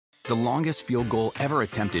The longest field goal ever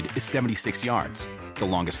attempted is 76 yards. The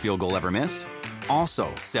longest field goal ever missed? Also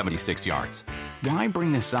 76 yards. Why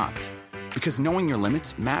bring this up? Because knowing your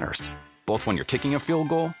limits matters, both when you're kicking a field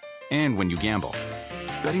goal and when you gamble.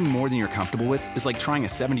 Betting more than you're comfortable with is like trying a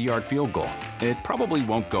 70-yard field goal. It probably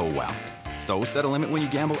won't go well. So set a limit when you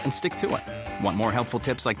gamble and stick to it. Want more helpful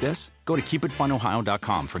tips like this? Go to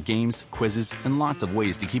keepitfunohio.com for games, quizzes, and lots of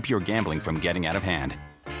ways to keep your gambling from getting out of hand.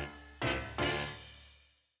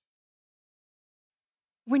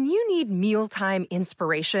 When you need mealtime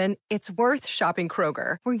inspiration, it's worth shopping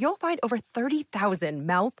Kroger, where you'll find over 30,000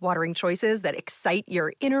 mouth-watering choices that excite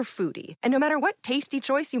your inner foodie. And no matter what tasty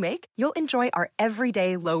choice you make, you'll enjoy our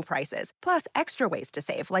everyday low prices, plus extra ways to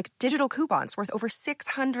save, like digital coupons worth over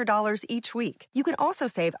 $600 each week. You can also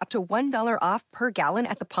save up to $1 off per gallon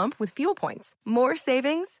at the pump with fuel points. More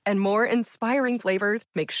savings and more inspiring flavors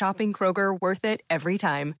make shopping Kroger worth it every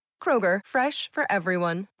time. Kroger, fresh for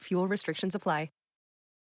everyone. Fuel restrictions apply.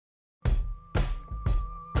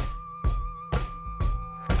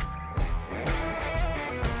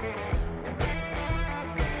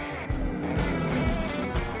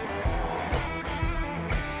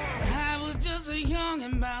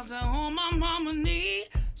 Bouncing on my mama knee.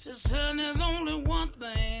 She said there's only one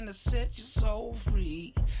thing to set your soul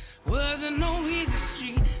free. Wasn't no easy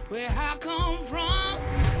street where I come from.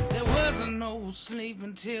 There wasn't no sleep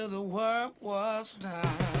until the work was done.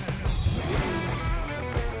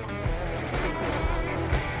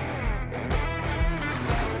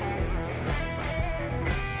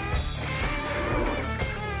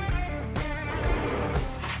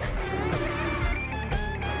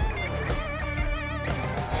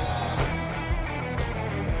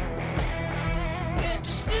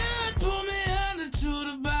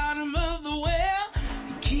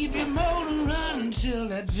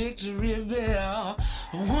 That victory bell.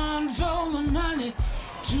 One for the money,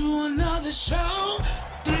 to another show.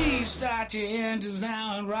 3, start your engines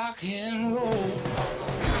now and rock and roll.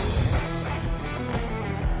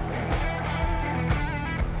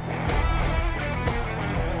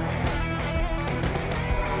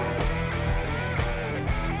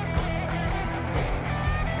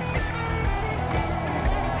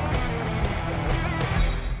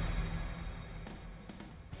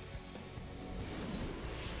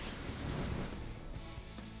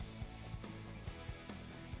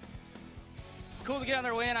 Cool to get on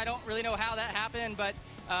their win. I don't really know how that happened, but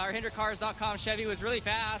our HinderCars.com Chevy was really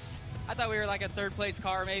fast. I thought we were like a third-place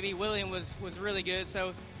car maybe. William was really good,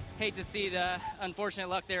 so hate to see the unfortunate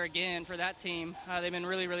luck there again for that team. They've been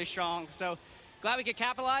really, really strong. So glad we could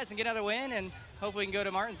capitalize and get another win, and hopefully we can go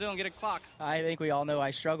to Martinsville and get a clock. I think we all know I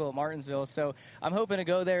struggle at Martinsville, so I'm hoping to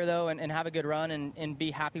go there, though, and have a good run and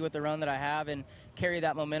be happy with the run that I have and carry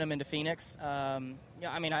that momentum into Phoenix. I'm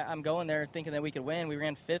going there thinking that we could win. We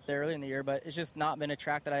ran 5th there early in the year, but it's just not been a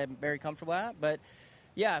track that I'm very comfortable at. But,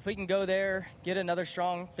 yeah, if we can go there, get another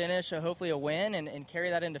strong finish, hopefully a win, and carry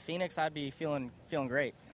that into Phoenix, I'd be feeling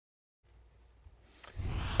great.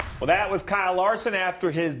 Well, that was Kyle Larson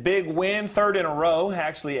after his big win, 3rd in a row,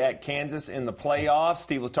 actually at Kansas in the playoffs.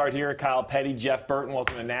 Steve Letarte here, Kyle Petty, Jeff Burton.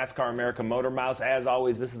 Welcome to NASCAR America Motor Mouse. As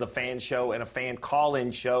always, this is a fan show and a fan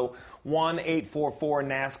call-in show.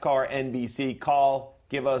 1-844-NASCAR-NBC. Call.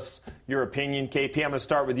 Give us your opinion. KP, I'm going to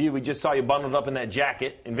start with you. We just saw you bundled up in that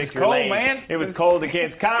jacket in Victory Lane. It was cold, man. It was cold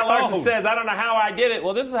against. Kyle Larson says, I don't know how I did it.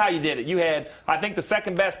 Well, this is how you did it. You had, I think, the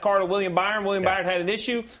second best car to William Byron. William Byron had an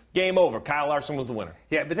issue. Game over. Kyle Larson was the winner.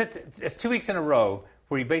 Yeah, but it's 2 weeks in a row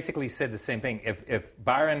where he basically said the same thing. If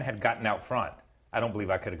Byron had gotten out front, I don't believe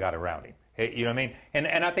I could have got around him. You know what I mean?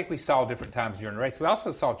 And I think we saw different times during the race. We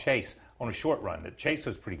also saw Chase on a short run. Chase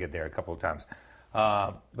was pretty good there a couple of times.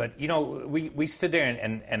 But, you know, we stood there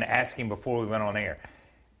and asked him before we went on air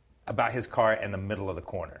about his car in the middle of the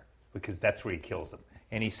corner, because that's where he kills them.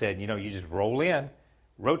 And he said, you know, you just roll in,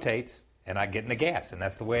 rotates, and I get in the gas, and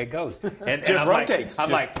that's the way it goes. And just rotates.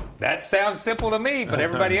 Like, that sounds simple to me, but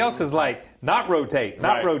everybody else is like, not rotate,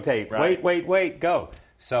 rotate, right. wait, go.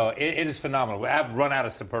 So it is phenomenal. I've run out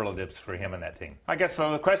of superlatives for him and that team. I guess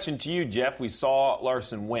so. The question to you, Jeff, we saw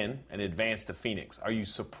Larson win and advance to Phoenix. Are you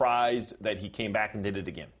surprised that he came back and did it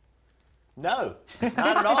again? No,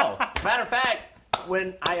 not at all. Matter of fact,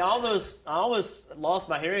 when I almost lost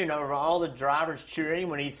my hearing over all the drivers cheering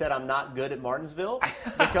when he said I'm not good at Martinsville,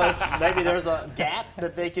 because maybe there's a gap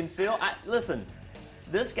that they can fill. Listen,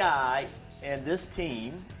 this guy and this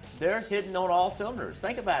team, they're hitting on all cylinders.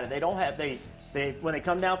 Think about it. They don't have when they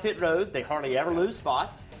come down pit road, they hardly ever lose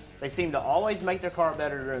spots. They seem to always make their car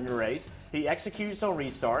better during the race. He executes on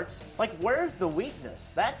restarts. Like, where's the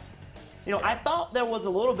weakness? I thought there was a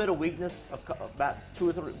little bit of weakness about 2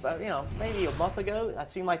 or 3, maybe a month ago. It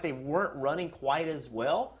seemed like they weren't running quite as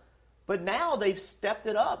well. But now they've stepped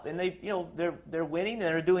it up, and they're winning, and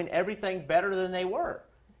they're doing everything better than they were.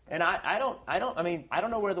 And I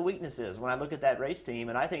don't know where the weakness is when I look at that race team,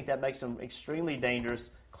 and I think that makes them extremely dangerous.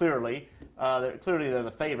 Clearly, they're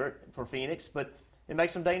the favorite for Phoenix, but it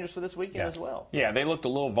makes them dangerous for this weekend as well. Yeah, they looked a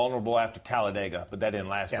little vulnerable after Talladega, but that didn't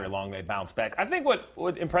last very long. They bounced back. I think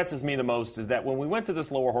what impresses me the most is that when we went to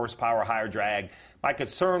this lower horsepower, higher drag, my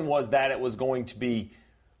concern was that it was going to be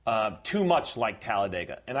too much like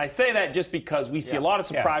Talladega. And I say that just because we see a lot of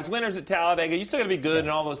surprise winners at Talladega. You still got to be good and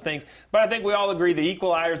all those things. But I think we all agree the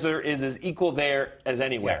equalizer is as equal there as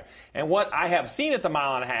anywhere. Yeah. And what I have seen at the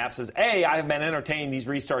mile and a half is, I have been entertained. These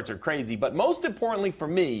restarts are crazy. But most importantly for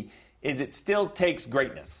me is it still takes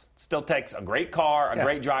greatness. It still takes a great car, a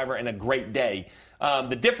great driver, and a great day.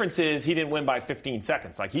 The difference is he didn't win by 15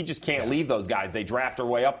 seconds. Like, he just can't leave those guys. They draft their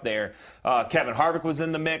way up there. Kevin Harvick was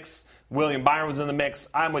in the mix. William Byron was in the mix.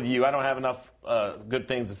 I'm with you. I don't have enough good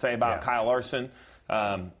things to say about Kyle Larson.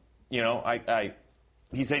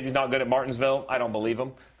 He says he's not good at Martinsville. I don't believe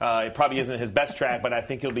him. It probably isn't his best track, but I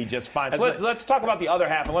think he'll be just fine. So let's talk about the other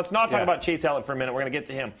half, and let's not talk about Chase Elliott for a minute. We're going to get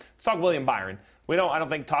to him. Let's talk William Byron. I don't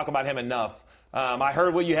think talk about him enough. I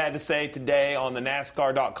heard what you had to say today on the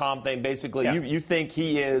NASCAR.com thing. Basically, you think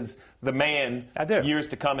he is the man years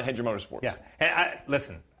to come at Hendrick Motorsports. Yeah.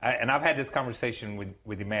 And I've had this conversation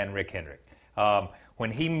with your man, Rick Hendrick.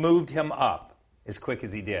 When he moved him up as quick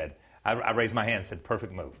as he did, I raised my hand and said,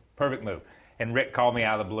 perfect move. And Rick called me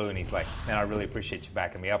out of the blue, and he's like, man, I really appreciate you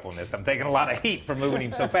backing me up on this. I'm taking a lot of heat for moving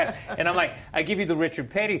him so fast. And I'm like, I give you the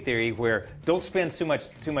Richard Petty theory where don't spend too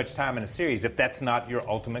much time in a series if that's not your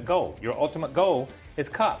ultimate goal. Your ultimate goal is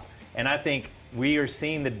Cup. And I think we are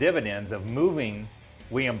seeing the dividends of moving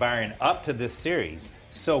William Byron up to this series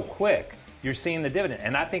so quick. You're seeing the dividend.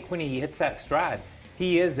 And I think when he hits that stride,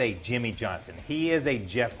 he is a Jimmy Johnson. He is a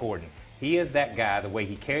Jeff Gordon. He is that guy, the way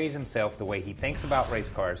he carries himself, the way he thinks about race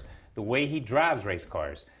cars, the way he drives race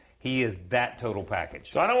cars. He is that total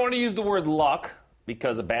package. So I don't want to use the word luck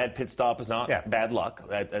because a bad pit stop is not bad luck.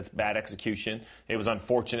 That's bad execution. It was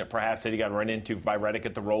unfortunate perhaps that he got run into by Reddick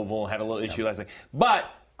at the Roval and had a little issue last night. But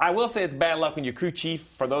I will say it's bad luck when your crew chief,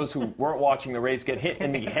 for those who weren't watching the race, get hit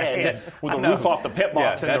in the head with the roof off the pit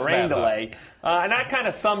box and the rain delay. And that kind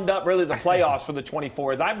of summed up really the playoffs for the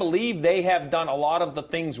 24s. I believe they have done a lot of the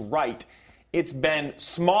things right. It's been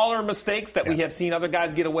smaller mistakes that we have seen other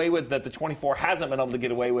guys get away with that the 24 hasn't been able to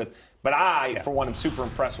get away with. But I, for one, am super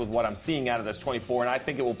impressed with what I'm seeing out of this 24, and I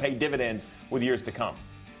think it will pay dividends with years to come.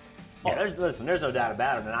 There's no doubt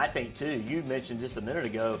about it. And I think, too, you mentioned just a minute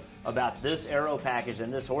ago about this aero package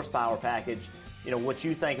and this horsepower package, what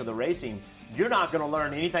you think of the racing. You're not going to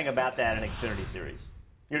learn anything about that in Xfinity Series.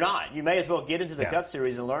 You're not. You may as well get into the Cup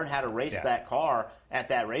Series and learn how to race that car at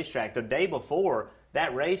that racetrack. The day before,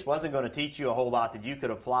 that race wasn't going to teach you a whole lot that you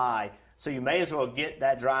could apply. So you may as well get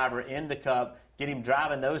that driver in the Cup, get him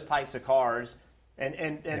driving those types of cars,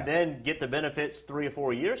 and then get the benefits 3 or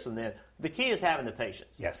 4 years from then. The key is having the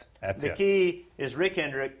patience. Yes, that's the key is Rick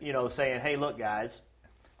Hendrick, saying, hey, look, guys,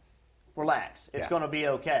 relax. It's going to be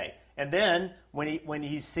okay. And then when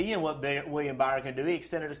he's seeing what William Byron can do, he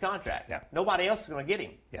extended his contract. Yeah. Nobody else is going to get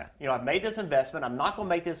him. Yeah. I've made this investment. I'm not going to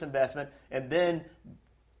make this investment. And then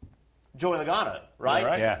Joey Logano,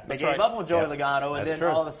 right? Yeah. They gave up on Joey Logano, and That's then true.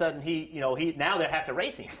 all of a sudden he now they have to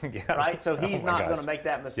race him, right? So he's not going to make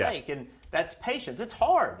that mistake, and that's patience. It's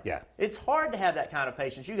hard. Yeah. It's hard to have that kind of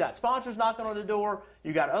patience. You got sponsors knocking on the door.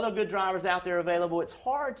 You got other good drivers out there available. It's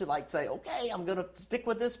hard to say, okay, I'm going to stick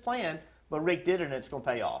with this plan, but Rick did it, and it's going to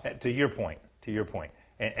pay off. To your point,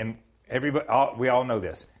 and everybody, we all know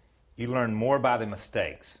this. You learn more by the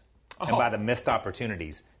mistakes and by the missed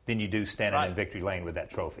opportunities than you do standing in victory lane with that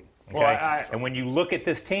trophy. Okay? Well, and when you look at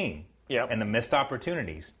this team and the missed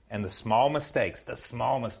opportunities and the small mistakes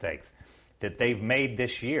that they've made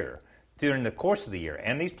this year during the course of the year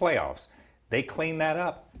and these playoffs, they clean that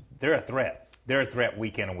up. They're a threat. They're a threat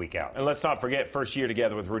week in and week out. And let's not forget, first year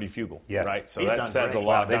together with Rudy Fugle. Yes. Right? So He's that done says great. a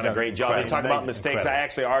lot. Wow, Done a great job. You talk about mistakes. Incredible. I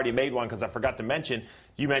actually already made one because I forgot to mention.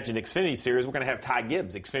 You mentioned Xfinity Series. We're going to have Ty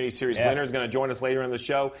Gibbs, Xfinity Series winner, is going to join us later in the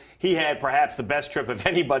show. He had perhaps the best trip of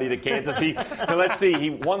anybody to Kansas. Let's see.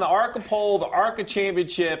 He won the ARCA Pole, the ARCA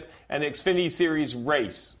Championship, and the Xfinity Series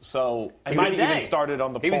race. So he might have even started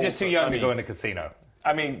on the pole. He was just too young to go in the casino.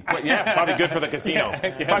 I mean, probably good for the casino.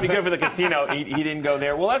 Probably good for the casino. He didn't go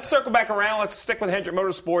there. Well, let's circle back around. Let's stick with Hendrick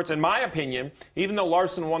Motorsports. In my opinion, even though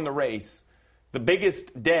Larson won the race, the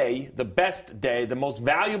biggest day, the best day, the most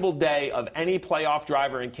valuable day of any playoff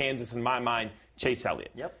driver in Kansas, in my mind, Chase Elliott.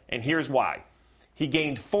 Yep. And here's why. He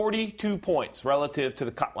gained 42 points relative to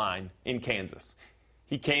the cut line in Kansas.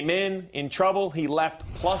 He came in trouble. He left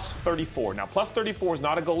plus 34. Now, plus 34 is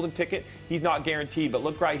not a golden ticket. He's not guaranteed. But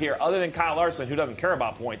look right here. Other than Kyle Larson, who doesn't care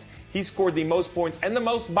about points, he scored the most points and the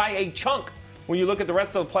most by a chunk when you look at the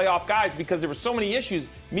rest of the playoff guys because there were so many issues.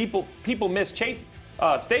 People missed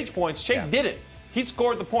stage points. Chase didn't. He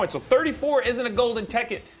scored the points. So 34 isn't a golden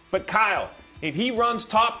ticket. But Kyle, if he runs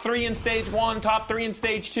top 3 in stage 1, top 3 in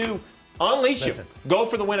stage 2, unleash him. Go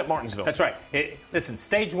for the win at Martinsville. That's right. Listen,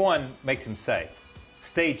 stage 1 makes him safe.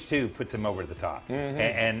 Stage 2 puts him over the top.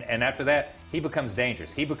 And after that, he becomes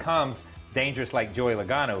dangerous. He becomes dangerous like Joey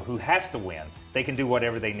Logano, who has to win. They can do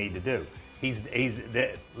whatever they need to do.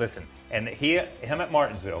 Listen, and him at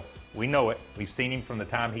Martinsville, we know it. We've seen him from the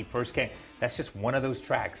time he first came. That's just one of those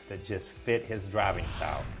tracks that just fit his driving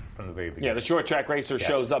style from the very beginning. Yeah, the short track racer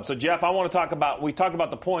shows up. So, Jeff, we talked about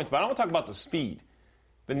the points, but I want to talk about the speed.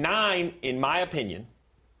 The 9, in my opinion,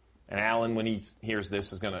 and Alan, when he hears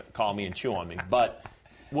this, is going to call me and chew on me, but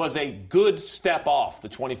was a good step off the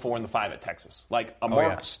 24 and the 5 at Texas. Like a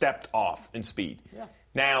mark stepped off in speed. Yeah.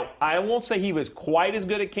 Now, I won't say he was quite as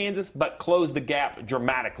good at Kansas, but closed the gap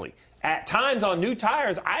dramatically. At times on new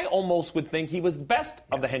tires, I almost would think he was best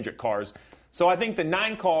of the Hendrick cars. So I think the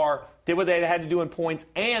 9 car did what they had to do in points,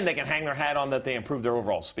 and they can hang their hat on that they improved their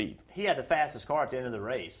overall speed. He had the fastest car at the end of the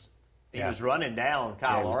race. He was running down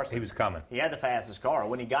Kyle Larson. He was coming. He had the fastest car.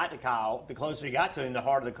 When he got to Kyle, the closer he got to him, the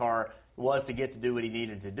harder the car was to get to do what he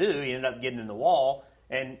needed to do. He ended up getting in the wall.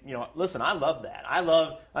 And, listen, I love that. I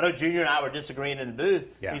know Junior and I were disagreeing in the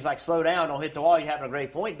booth. Yeah. He's like, slow down, don't hit the wall, you're having a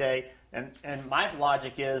great point day. And my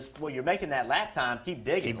logic is, well, you're making that lap time, keep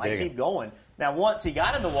digging, keep going. Now, once he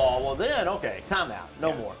got in the wall, well, then, okay, timeout,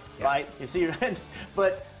 no more, right? You see,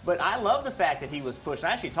 but I love the fact that he was pushing.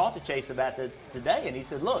 I actually talked to Chase about this today, and he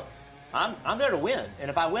said, look, I'm there to win. And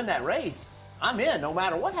if I win that race, I'm in no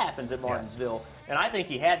matter what happens at Martinsville. And I think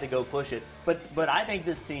he had to go push it. But I think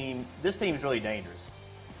this team is really dangerous.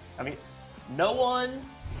 I mean, no one,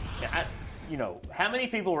 how many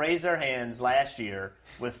people raised their hands last year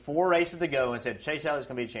with 4 races to go and said, Chase Elliott's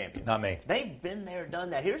going to be a champion? Not me. They've been there, done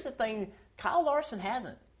that. Here's the thing, Kyle Larson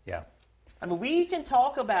hasn't. Yeah. I mean, we can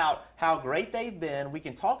talk about how great they've been. We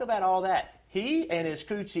can talk about all that. He and his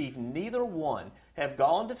crew chief, neither one, have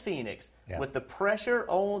gone to Phoenix with the pressure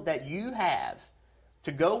on that you have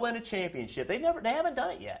to go win a championship. They haven't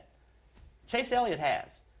done it yet. Chase Elliott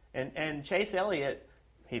has. And Chase Elliott,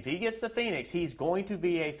 if he gets to Phoenix, he's going to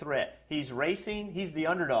be a threat. He's racing. He's the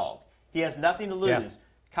underdog. He has nothing to lose. Yeah.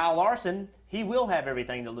 Kyle Larson, he will have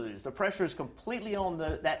everything to lose. The pressure is completely on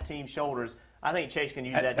that team's shoulders. I think Chase can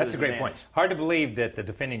use that to his advantage. That's a great point. Hard to believe that the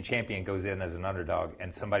defending champion goes in as an underdog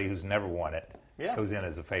and somebody who's never won it goes in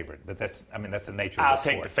as a favorite. But that's the nature of the sport. I'll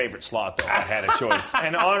take the favorite slot, though, if I had a choice.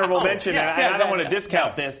 An honorable mention, and I don't want to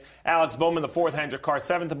discount this, Alex Bowman, the 4th Hendrick car,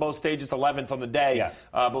 7th in both stages, 11th on the day. Yeah.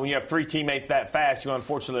 But when you have 3 teammates that fast, you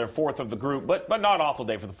unfortunately are 4th of the group. But not an awful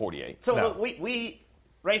day for the 48. So look, we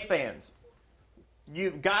race fans,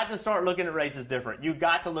 you've got to start looking at races different. You've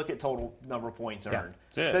got to look at total number of points earned.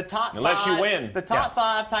 That's it. The top Unless 5, you win. The top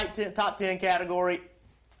 5, top 10 category,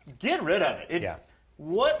 get rid of it.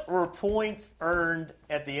 What were points earned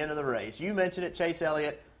at the end of the race? You mentioned it, Chase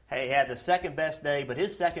Elliott. Hey, he had the second best day, but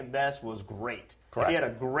his second best was great. Correct. He had a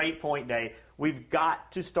great point day. We've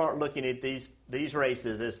got to start looking at these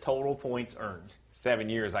races as total points earned. 7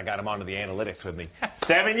 years, I got him onto the analytics with me.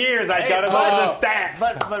 7 years, I got him onto the stats.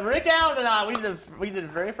 But Rick Allen and I, we did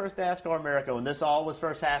the very first NASCAR America when this all was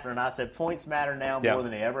first happening. And I said points matter now more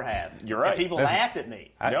than they ever have. You're right. And people laughed at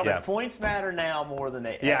me. But points matter now more than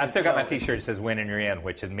they ever. Yeah, I still got my T-shirt that says "Win and you're in,"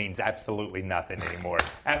 which means absolutely nothing anymore.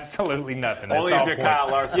 Absolutely nothing. That's only if you're Kyle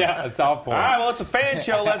Larson. Yeah, it's all points. All right, well, it's a fan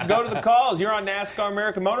show. Let's go to the calls. You're on NASCAR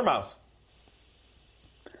America Motor Mouse.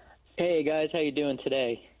 Hey guys, how you doing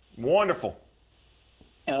today? Wonderful.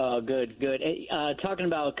 Oh, good. Hey, talking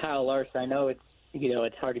about Kyle Larson, I know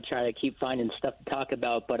it's hard to try to keep finding stuff to talk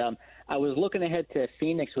about, but I was looking ahead to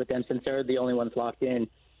Phoenix with them since they're the only ones locked in.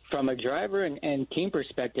 From a driver and team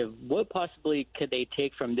perspective, what possibly could they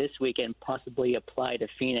take from this weekend possibly apply to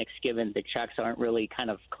Phoenix, given the tracks aren't really kind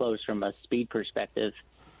of close from a speed perspective?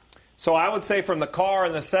 So I would say from the car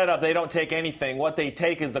and the setup, they don't take anything. What they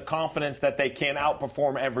take is the confidence that they can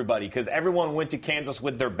outperform everybody because everyone went to Kansas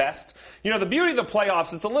with their best. The beauty of the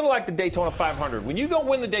playoffs, it's a little like the Daytona 500. When you go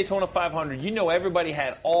win the Daytona 500, everybody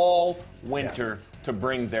had all winter to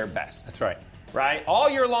bring their best. That's right. Right? All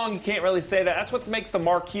year long, you can't really say that. That's what makes the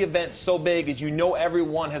marquee event so big is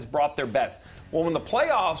everyone has brought their best. Well, when the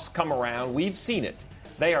playoffs come around, we've seen it.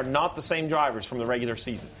 They are not the same drivers from the regular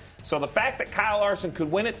season. So the fact that Kyle Larson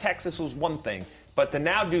could win at Texas was one thing, but to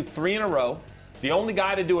now do 3 in a row, The only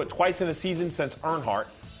guy to do it twice in a season since Earnhardt.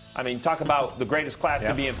 I mean, talk about the greatest class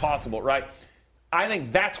to be impossible, right? I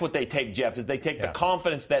think that's what they take, Jeff, is they take the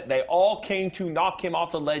confidence that they all came to knock him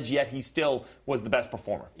off the ledge, yet he still was the best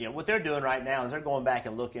performer. Yeah, what they're doing right now is they're going back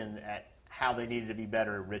and looking at how they needed to be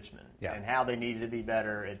better at Richmond and how they needed to be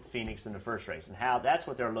better at Phoenix in the first race, and how that's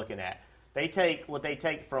what they're looking at. They take what they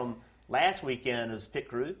take from last weekend is pit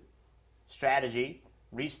crew, strategy,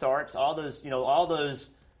 restarts, all those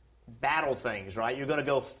battle things, right? You're going to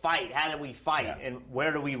go fight. How do we fight, and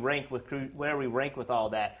where do we rank with crew? Where do we rank with all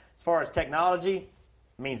that? As far as technology,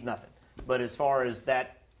 it means nothing. But as far as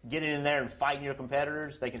that, getting in there and fighting your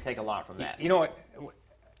competitors, they can take a lot from that. You know what?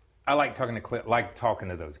 I like talking to talking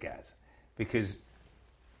to those guys because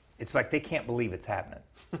it's like they can't believe it's happening.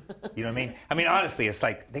 You know what I mean? I mean, honestly, it's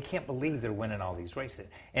like they can't believe they're winning all these races,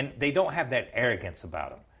 and they don't have that arrogance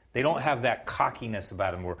about them. They don't have that cockiness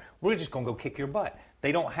about them where we're just going to go kick your butt.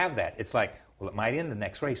 They don't have that. It's like, well, it might end the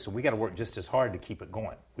next race, so we got to work just as hard to keep it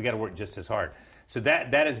going. We got to work just as hard. So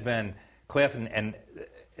that has been Cliff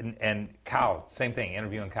and Kyle, same thing,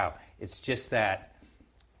 interviewing Kyle. It's just that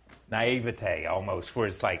naivete almost where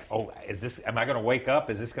it's like, oh, am I going to wake up?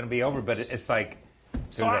 Is this going to be over? But it's like.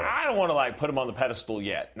 So I don't want to put him on the pedestal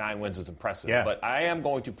yet. 9 wins is impressive. Yeah. But I am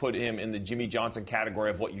going to put him in the Jimmy Johnson category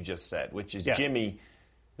of what you just said, which is Jimmy,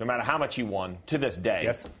 no matter how much he won to this day.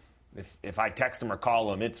 Yes. If I text him or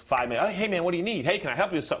call him, it's 5 minutes. Oh, hey, man, what do you need? Hey, can I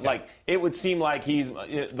help you with something? Like, it would seem like he's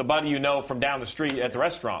the buddy you know from down the street at the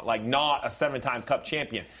restaurant, like not a 7-time Cup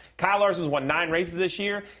champion. Kyle Larson's won 9 races this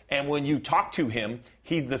year, and when you talk to him,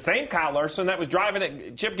 he's the same Kyle Larson that was driving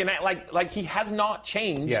at Chip Ganassi. Like he has not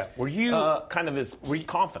changed. Yeah. Were you kind of his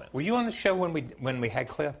confidence? Were you on the show when we had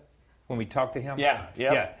Cliff? When we talked to him?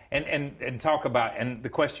 Yeah. And talk about, and the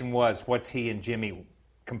question was, what's he and Jimmy,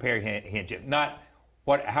 compare he and Jimmy, not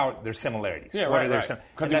how their similarities. Yeah, what right.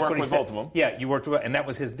 Because you worked with both of them. Yeah, you worked with, and that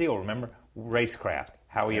was his deal. Remember, racecraft,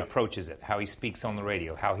 how he approaches it, how he speaks on the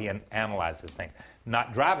radio, how he analyzes things,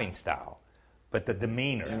 not driving style, but the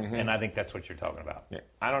demeanor. And I think that's what you're talking about. Yeah.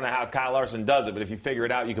 I don't know how Kyle Larson does it, but if you figure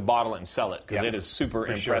it out, you can bottle it and sell it because it is super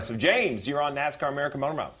impressive. Sure. James, you're on NASCAR American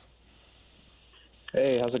Motor Mouths.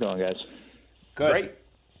 Hey, how's it going, guys? Good. Great.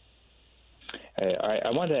 Hey, all right. I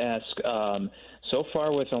wanted to ask, so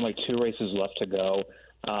far with only 2 races left to go,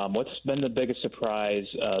 what's been the biggest surprise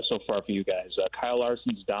so far for you guys? Kyle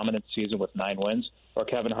Larson's dominant season with 9 wins, or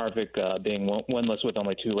Kevin Harvick being winless with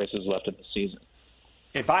only 2 races left in the season?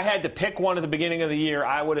 If I had to pick one at the beginning of the year,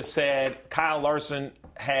 I would have said Kyle Larson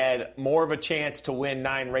had more of a chance to win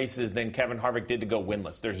 9 races than Kevin Harvick did to go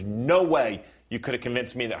winless. There's no way you could have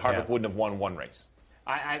convinced me that Harvick wouldn't have won 1 race.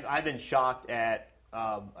 I've been shocked at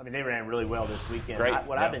they ran really well this weekend. Great.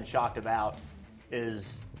 I've been shocked about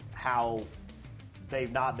is how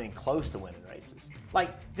they've not been close to winning races. Like,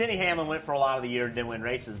 Denny Hamlin went for a lot of the year and didn't win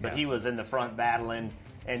races, but he was in the front battling,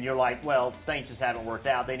 and you're like, well, things just haven't worked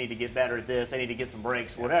out. They need to get better at this. They need to get some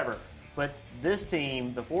breaks, whatever. But this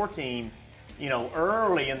team, the 4 team,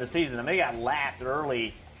 early in the season, they got lapped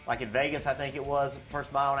early, like at Vegas, I think it was,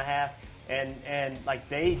 first mile and a half, and like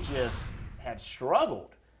they just have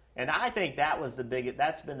struggled. And I think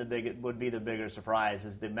would be the bigger surprise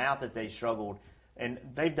is the amount that they struggled. And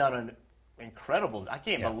they've done an incredible. I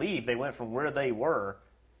can't believe they went from where they were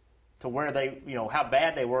to where they, how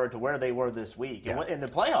bad they were to where they were this week. And in the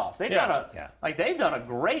playoffs, they've done a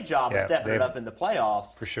great job of stepping it up in the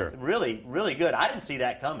playoffs. For sure. Really, really good. I didn't see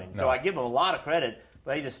that coming. No. So I give them a lot of credit,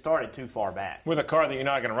 but they just started too far back. With a car that you're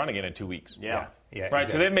not going to run again in 2 weeks. Yeah. Yeah, right,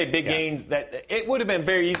 exactly. So they've made big gains. That it would have been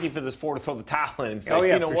very easy for this Ford to throw the towel in and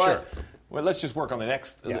say, you know what? Sure. Well, let's just work on the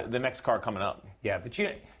next car coming up. Yeah, but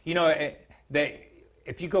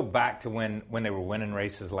if you go back to when they were winning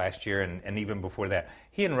races last year and even before that,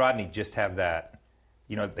 he and Rodney just have that.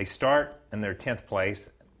 They start in their 10th place.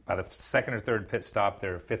 By the 2nd or 3rd pit stop,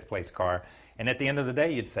 they're a 5th place car, and at the end of the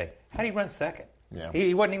day, you'd say, how did he run 2nd? Yeah.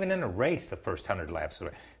 He wasn't even in a race the first 100 laps.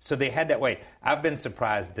 So they had that way. I've been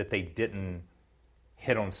surprised that they didn't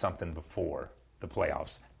hit on something before the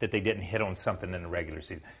playoffs, that they didn't hit on something in the regular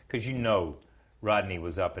season. Because Rodney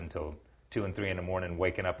was up until 2 and 3 in the morning,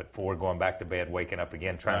 waking up at 4, going back to bed, waking up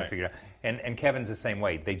again, trying to figure it out. And Kevin's the same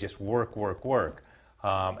way. They just work.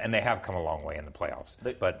 And they have come a long way in the playoffs.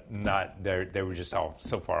 But not they were just all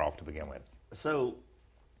so far off to begin with. So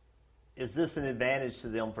is this an advantage to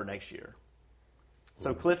them for next year?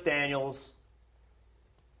 So Cliff Daniels,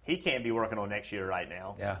 he can't be working on next year right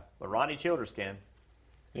now. Yeah. But Ronnie Childers can.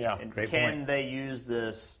 Yeah. And can they use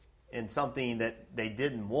this in something that they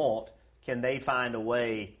didn't want? Can they find a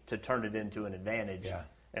way to turn it into an advantage? Yeah.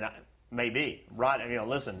 And Maybe.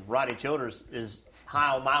 Listen, Rodney Childers is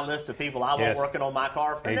high on my list of people I want working on my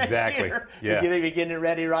car for next year. Yeah. Maybe getting it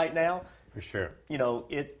ready right now. For sure.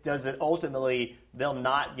 Does it ultimately, them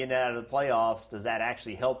not getting out of the playoffs, does that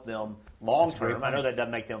actually help them long term? I know that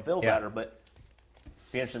doesn't make them feel better, but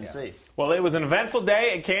be interesting to see. Well, it was an eventful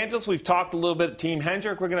day at Kansas. We've talked a little bit at Team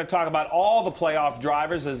Hendrick. We're going to talk about all the playoff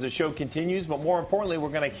drivers as the show continues, but more importantly, we're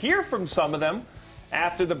going to hear from some of them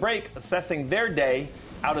after the break, assessing their day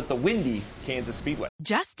out at the windy Kansas Speedway.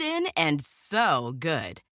 Just in and so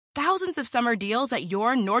good. Thousands of summer deals at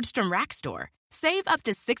your Nordstrom Rack store. Save up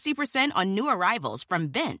to 60% on new arrivals from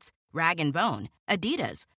Vince, Rag & Bone,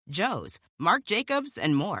 Adidas, Joe's, Marc Jacobs,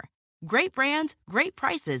 and more. Great brands, great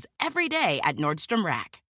prices every day at Nordstrom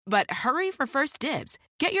Rack. But hurry for first dibs.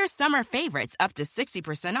 Get your summer favorites up to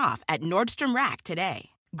 60% off at Nordstrom Rack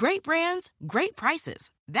today. Great brands, great prices.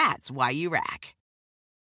 That's why you rack.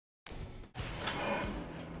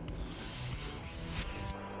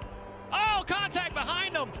 Oh, contact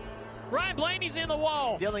behind him. Ryan Blaney's in the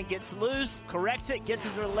wall. Dillon gets loose, corrects it, gets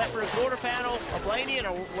into the left rear quarter panel of Blaney, and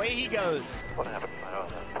away he goes. What happened? I don't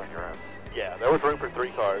know. Yeah, there was room for 3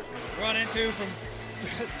 cars. Run into from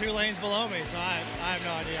 2 lanes below me, so I have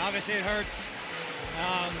no idea. Obviously, it hurts.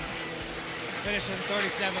 Finishing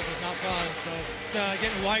 37th was not fun, so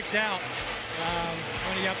getting wiped out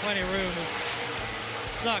when you got plenty of room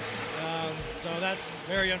sucks. So that's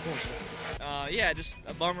very unfortunate. Just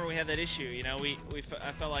a bummer we had that issue.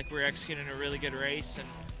 I felt like we were executing a really good race and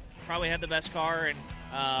probably had the best car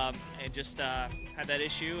and just had that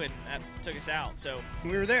issue, and that took us out. So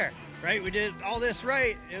we were there, right? We did all this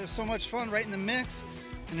right. It was so much fun right in the mix,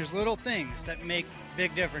 and there's little things that make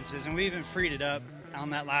big differences, and we even freed it up on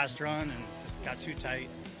that last run and just got too tight.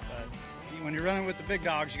 But when you're running with the big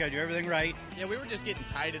dogs, you got to do everything right. Yeah, we were just getting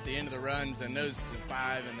tight at the end of the runs, and the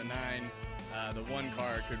 5 and the 9, the 1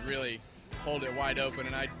 car could really hold it wide open,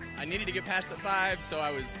 and I needed to get past the 5, so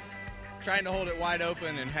I was trying to hold it wide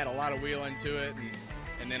open and had a lot of wheel into it,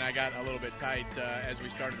 and then I got a little bit tight as we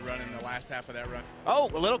started running the last half of that run. Oh,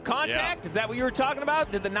 a little contact? Yeah. Is that what you were talking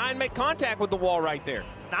about? Did the 9 make contact with the wall right there?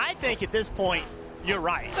 I think at this point, you're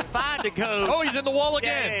right. 5 to go. Oh, he's in the wall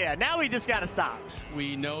again. Yeah. Now we just got to stop.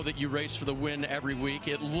 We know that you race for the win every week.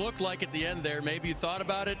 It looked like at the end there, maybe you thought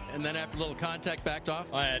about it, and then after a little contact, backed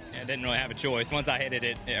off. Well, I didn't really have a choice. Once I hit it,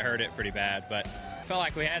 it hurt it pretty bad. But I felt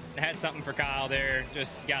like we had something for Kyle there.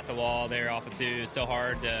 Just got the wall there off of 2. So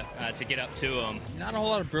hard to get up to him. Not a whole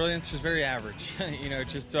lot of brilliance, just very average.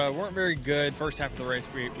 Weren't very good. First half of the race,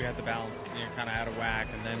 we had the balance, kind of out of whack.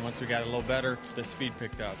 And then once we got a little better, the speed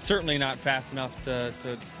picked up. Certainly not fast enough to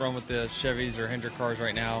run with the Chevys or Hendrick cars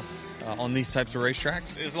right now on these types of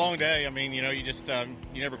racetracks. It was a long day. I mean, you just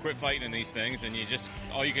you never quit fighting in these things, and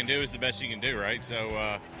all you can do is the best you can do, right? So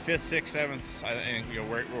 5th, 6th, 7th, I think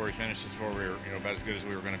where we finished is where we were about as good as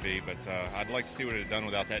we were going to be. But I'd like to see what it had done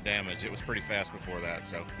without that damage. It was pretty fast before that.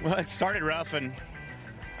 So well, it started rough, and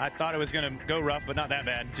I thought it was going to go rough, but not that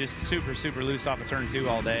bad. Just super, super loose off of turn 2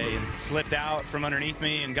 all day, and slipped out from underneath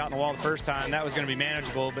me and got in the wall the first time. That was going to be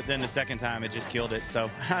manageable, but then the second time it just killed it. So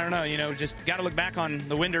I don't know, just got to look back on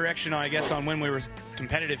the wind direction, I guess, on when we were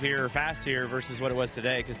competitive here or fast here versus what it was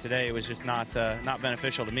today, because today it was just not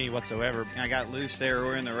beneficial to me whatsoever. I got loose there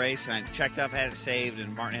earlier in the race, and I checked up, had it saved,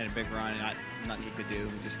 and Martin had a big run, and nothing he could do.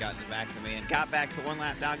 He just got in the back of me and got back to 1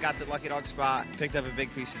 lap down, got to the Lucky Dog spot, picked up a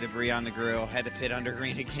big piece of debris on the grill, had to pit under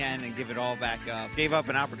green again and give it all back up. Gave up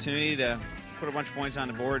an opportunity to put a bunch of points on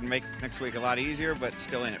the board and make next week a lot easier, but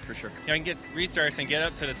still in it for sure. I can get restarts and get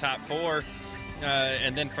up to the top 4,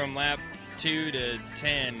 and then from lap 2 to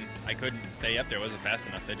 10, I couldn't stay up there. It wasn't fast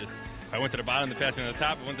enough. I went to the bottom, they passed me on the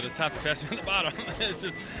top. I went to the top, they passed me on the bottom. It's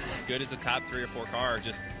just good as a top 3 or 4 car.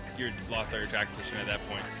 Just you're lost all your track position at that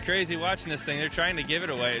point. It's crazy watching this thing. They're trying to give it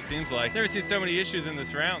away, it seems like. Never seen so many issues in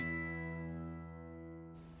this round.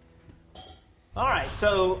 All right,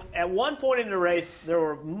 so at one point in the race, there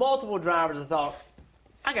were multiple drivers that thought,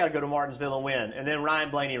 I got to go to Martinsville and win. And then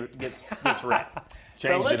Ryan Blaney gets wrecked.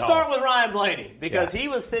 So let's start with Ryan Blaney, because he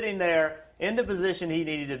was sitting there in the position he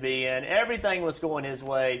needed to be in. Everything was going his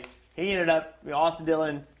way. He ended up, Austin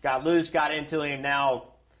Dillon got loose, got into him. Now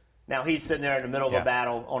he's sitting there in the middle of a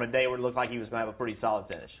battle on a day where it looked like he was going to have a pretty solid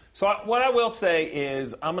finish. So what I will say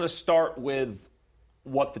is I'm going to start with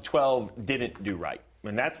what the 12 didn't do right.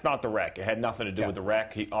 And that's not the wreck. It had nothing to do with the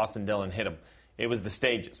wreck. Austin Dillon hit him. It was the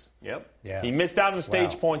stages. Yep. Yeah. He missed out on the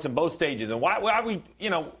stage points in both stages. And why we,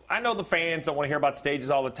 I know the fans don't want to hear about stages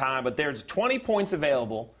all the time, but there's 20 points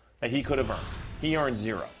available that he could have earned. He earned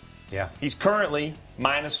 0. Yeah. He's currently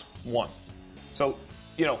 -1. So,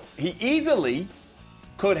 he easily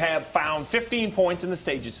could have found 15 points in the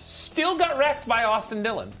stages, still got wrecked by Austin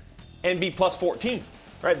Dillon, and be plus 14.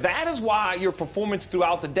 Right? That is why your performance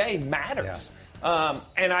throughout the day matters. Yeah.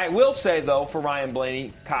 And I will say, though, for Ryan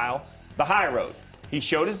Blaney, Kyle, the high road. He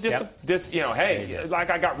showed his hey, like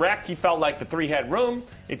I got wrecked. He felt like the 3 had room.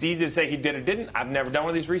 It's easy to say he did or didn't. I've never done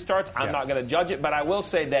one of these restarts. I'm not going to judge it, but I will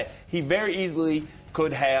say that he very easily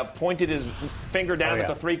could have pointed his finger down at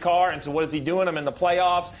the 3 car and said, what is he doing? I'm in the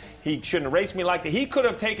playoffs. He shouldn't have raced me like that. He could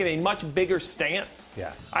have taken a much bigger stance.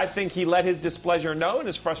 Yeah. I think he let his displeasure know and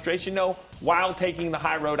his frustration know while taking the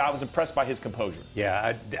high road. I was impressed by his composure.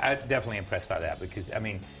 Yeah, I definitely impressed by that because, I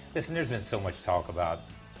mean, listen, there's been so much talk about,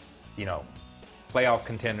 playoff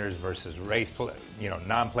contenders versus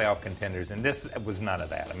non-playoff contenders, and this was none of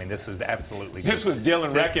that. I mean, this was absolutely. This was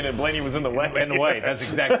Dylan Reckon, and Blaney was in the way. In the way, that's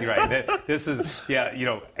exactly right. This is,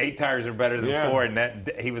 8 tires are better than 4, and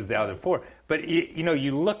that he was the other 4. But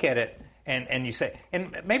you look at it, and you say,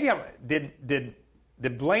 and maybe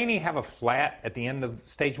did Blaney have a flat at the end of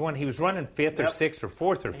stage 1? He was running 5th or 6th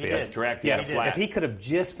or 4th or 5th. That's correct. Yeah, if he could have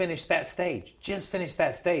just finished that stage,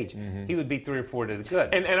 he would be 3 or 4 to the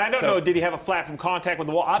good. And I don't know, did he have a flat from contact with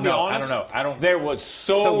the wall? I'll be honest. I don't know. There was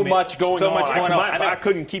so much going on. I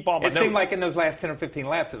couldn't keep all my notes. It seemed like in those last 10 or 15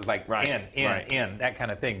 laps, it was like in, that kind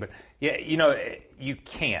of thing. But, you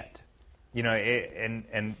can't.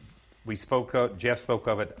 And Jeff spoke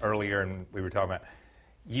of it earlier, and we were talking about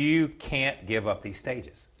you can't give up these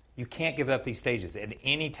stages. You can't give up these stages at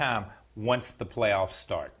any time once the playoffs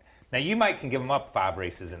start. Now, you might can give them up 5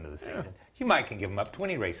 races into the season. You might can give them up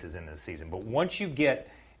 20 races into the season. But once you get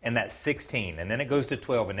in that 16, and then it goes to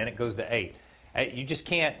 12, and then it goes to 8, you just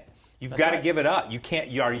can't. You've got to give it up. You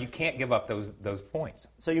can't give up those points.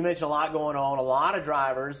 So you mentioned a lot going on. A lot of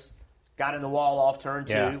drivers got in the wall off turn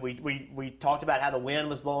 2. Yeah. We talked about how the wind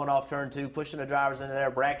was blowing off turn 2, pushing the drivers into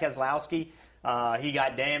there. Brad Keselowski. He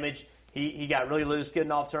got damaged. He got really loose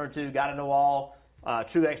getting off turn 2, got in the wall.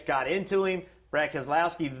 Truex got into him. Brad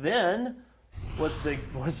Keselowski then was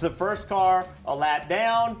the first car a lap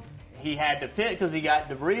down. He had to pit because he got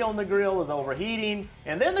debris on the grill, was overheating,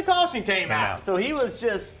 and then the caution came out. So he was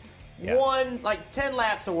just 10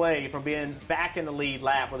 laps away from being back in the lead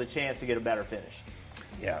lap with a chance to get a better finish.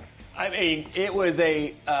 Yeah. I mean, it was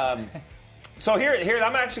a so here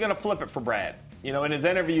I'm actually going to flip it for Brad. In his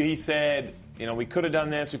interview, he said, we could have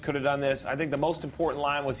done this, we could have done this. I think the most important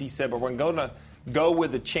line was he said, but we're going to go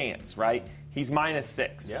with a chance, right? He's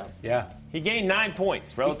 -6. Yeah. He gained 9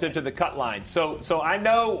 points relative to the cut line. So I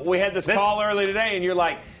know we had this call earlier today, and you're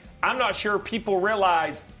like, I'm not sure people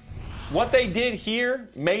realize what they did here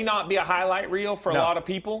may not be a highlight reel for a lot of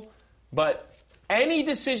people, but any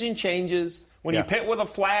decision changes when you pit with a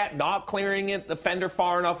flat, not clearing it, the fender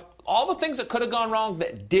far enough, all the things that could have gone wrong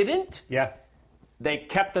that didn't. Yeah. They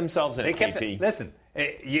kept themselves in KP. Listen,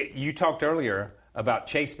 you talked earlier about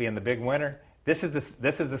Chase being the big winner. This is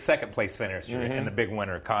the second place finisher in the big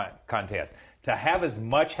winner contest. To have as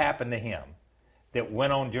much happen to him that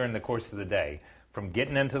went on during the course of the day, from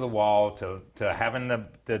getting into the wall to having the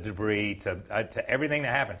debris to everything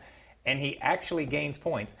that happened, and he actually gains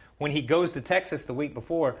points. When he goes to Texas the week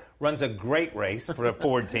before, runs a great race for a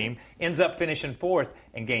Ford team, ends up finishing 4th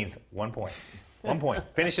and gains 1 point. 1 point.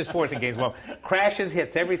 Finishes 4th and gains 1. Crashes,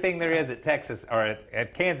 hits everything there is at Texas, or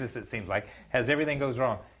at Kansas, it seems like, has everything goes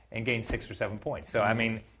wrong, and gains 6 or 7 points. So, I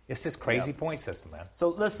mean, it's just crazy point system, man. So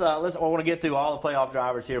let's I want to get through all the playoff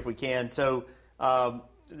drivers here if we can. So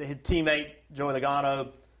his teammate, Joey Logano,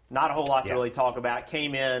 not a whole lot to really talk about.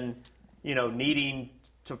 Came in, needing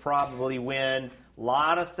to probably win. A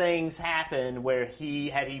lot of things happened where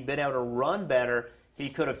had he been able to run better, he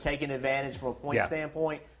could have taken advantage from a point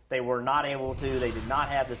standpoint. They were not able to. They did not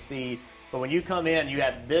have the speed. But when you come in, you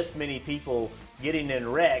have this many people getting in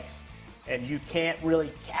wrecks, and you can't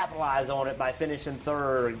really capitalize on it by finishing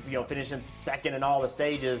 3rd, finishing 2nd in all the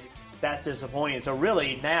stages. That's disappointing. So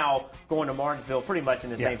really now going to Martinsville pretty much in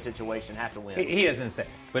the same situation, have to win. He is insane.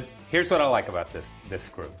 But here's what I like about this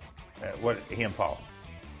group, he and Paul.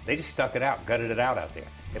 They just stuck it out, gutted it out there.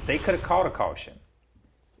 If they could have called a caution,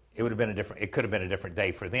 it would have been it could have been a different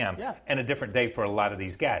day for them and a different day for a lot of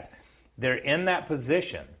these guys. They're in that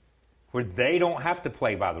position where they don't have to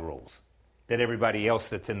play by the rules that everybody else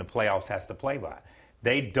that's in the playoffs has to play by.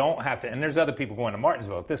 They don't have to, and there's other people going to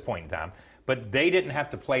Martinsville at this point in time, but they didn't have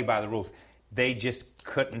to play by the rules. They just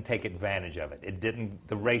couldn't take advantage of it.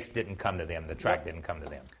 The race didn't come to them. The track didn't come to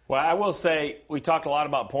them. Well, I will say, we talked a lot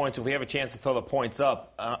about points. If we have a chance to throw the points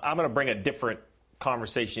up, I'm going to bring a different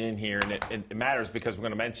conversation in here, and it matters because we're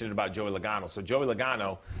going to mention it about Joey Logano. So Joey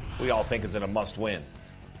Logano, we all think is in a must-win.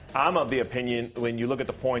 I'm of the opinion, when you look at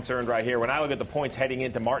the points earned right here, when I look at the points heading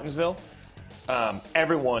into Martinsville,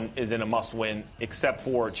 everyone is in a must-win except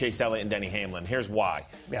for Chase Elliott and Denny Hamlin. Here's why.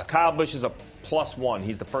 So Kyle Busch is a +1.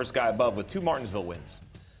 He's the first guy above with 2 Martinsville wins.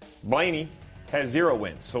 Blaney has 0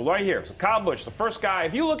 wins. So right here, so Kyle Busch, the first guy.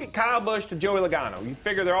 If you look at Kyle Busch to Joey Logano, you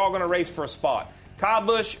figure they're all going to race for a spot. Kyle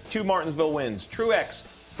Busch, 2 Martinsville wins. Truex,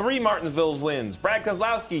 3 Martinsville wins. Brad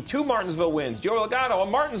Keselowski, 2 Martinsville wins. Joey Logano, a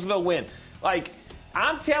Martinsville win. Like,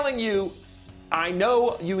 I'm telling you, I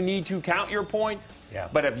know you need to count your points,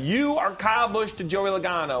 but if you are Kyle Busch to Joey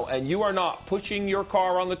Logano and you are not pushing your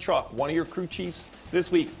car on the truck, one of your crew chiefs this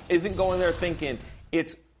week isn't going there thinking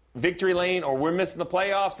it's victory lane or we're missing the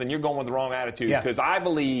playoffs, then you're going with the wrong attitude. Because I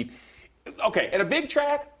believe, okay, at a big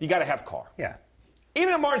track, you got to have car. Yeah.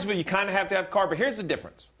 Even at Martinsville, you kind of have to have car, but here's the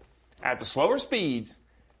difference. At the slower speeds,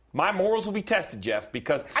 my morals will be tested, Jeff,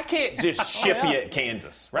 because I can't just ship you at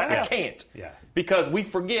Kansas, right? I can't. Because we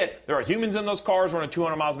forget there are humans in those cars running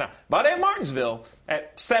 200 miles an hour. But at Martinsville,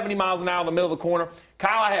 at 70 miles an hour in the middle of the corner,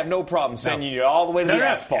 Kyle, I have no problem sending you all the way to the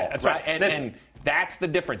asphalt. That's right. And that's the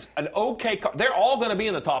difference. An okay car, they're all going to be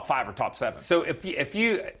in the top 5 or top 7. So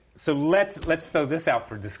so let's throw this out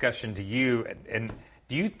for discussion to you. And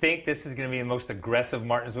do you think this is going to be the most aggressive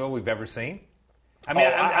Martinsville we've ever seen? I mean,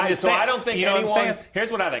 I'm just saying, I don't think you know anyone.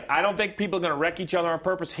 Here's what I think. I don't think people are going to wreck each other on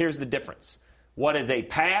purpose. Here's the difference. What is a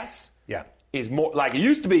pass? Is more like it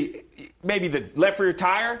used to be. Maybe the left rear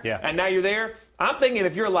tire. And now you're there. I'm thinking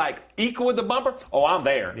if you're like equal with the bumper, I'm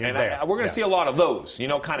there. We're going to see a lot of those. You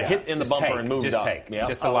know, kind of hit in the Just bumper and move just up.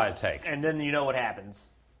 Just a lot of take. And then you know what happens.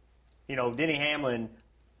 You know, Denny Hamlin.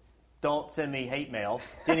 Don't send me hate mail.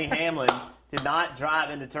 Denny Hamlin did not drive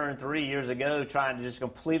into turn 3 years ago trying to just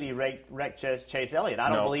completely wreck Chase Elliott. I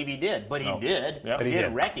don't believe he did, but he did. He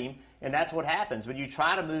did wreck him, and that's what happens. When you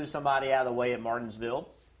try to move somebody out of the way at Martinsville,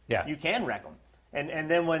 you can wreck them. And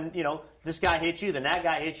then when, you know, this guy hits you, then that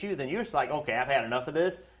guy hits you, then you're just like, okay, I've had enough of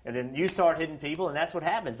this. And then you start hitting people, and that's what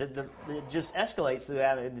happens. It just escalates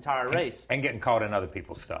throughout the entire race. And getting caught in other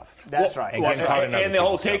people's stuff. That's right. And the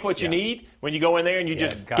whole take what you need when you go in there and you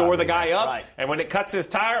just door the guy up. Right. And when it cuts his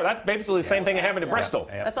tire, that's basically the same thing that happened at Bristol.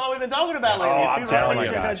 That's all we've been talking about lately. I'm telling you.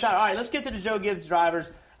 All right, let's get to the Joe Gibbs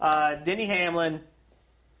drivers. Denny Hamlin,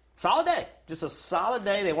 solid day. Just a solid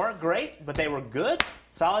day. They weren't great, but they were good.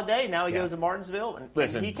 Solid day. Now he goes to Martinsville,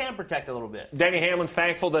 and he can protect a little bit. Denny Hamlin's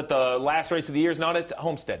thankful that the last race of the year is not at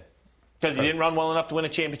Homestead. Because he didn't run well enough to win a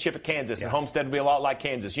championship at Kansas, and Homestead would be a lot like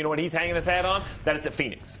Kansas. You know what he's hanging his hat on? That it's at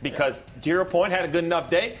Phoenix. Because to your point, had a good enough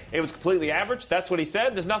day. It was completely average. That's what he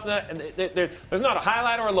said. There's nothing. There's not a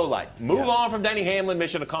highlight or a low light. Move on from Denny Hamlin.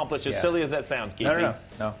 Mission accomplished. As silly as that sounds, Keith.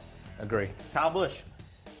 No. Agree. Kyle Busch.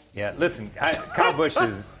 Yeah. Listen, Kyle Busch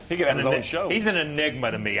is. He could have his own show. He's an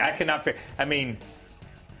enigma to me. I cannot figure. I mean,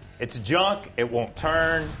 it's junk. It won't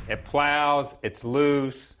turn. It plows. It's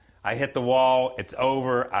loose. I hit the wall. It's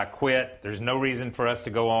over. I quit. There's no reason for us to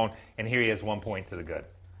go on. And here he is, 1 point to the good.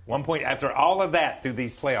 1 point after all of that through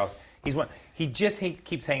these playoffs. He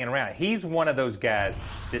keeps hanging around. He's one of those guys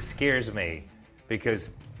that scares me because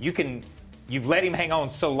you've let him hang on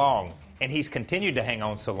so long, and he's continued to hang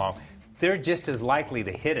on so long. They're just as likely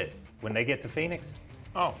to hit it when they get to Phoenix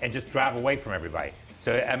and just drive away from everybody.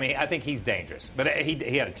 So, I mean, I think he's dangerous. But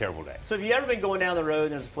he had a terrible day. So have you ever been going down the road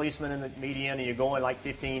and there's a policeman in the median and you're going like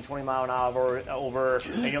 15, 20 mile an hour over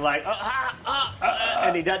and you're like,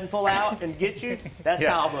 and he doesn't pull out and get you? That's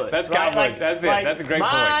Kyle Busch. That's Kyle Busch. That's it. That's a great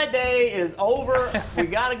point. My day is over. We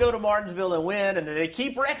got to go to Martinsville and win. And then they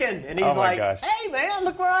keep wrecking. And he's like, hey, man,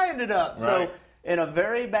 look where I ended up. Right. So in a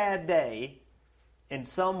very bad day, in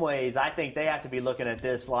some ways, I think they have to be looking at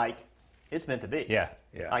this like it's meant to be. Yeah.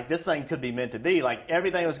 Like this thing could be meant to be. Like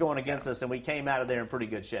everything was going against us, and we came out of there in pretty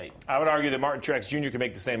good shape. I would argue that Martin Truex Jr. could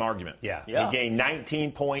make the same argument. Yeah. He gained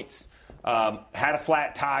 19 points, had a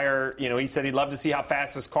flat tire. You know, he said he'd love to see how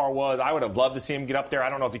fast his car was. I would have loved to see him get up there. I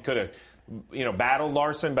don't know if he could have, battled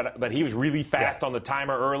Larson, but he was really fast on the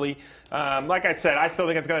timer early. Like I said, I still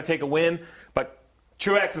think it's going to take a win, but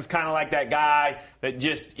Truex is kind of like that guy that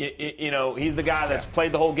just, he's the guy that's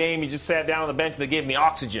played the whole game. He just sat down on the bench and they gave him the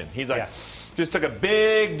oxygen. He's like, just took a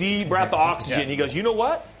big, deep breath of oxygen. He goes, you know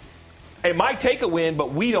what? It might take a win,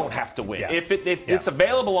 but we don't have to win. If it's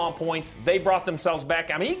available on points, they brought themselves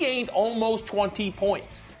back. I mean, he gained almost 20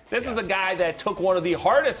 points. This is a guy that took one of the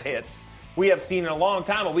hardest hits we have seen in a long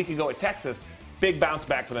time a week ago at Texas. Big bounce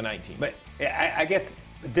back for the 19. But I guess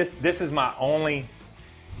this is my only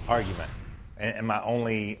argument. And my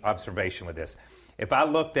only observation with this, if I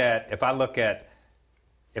look at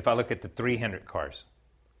the 300 cars,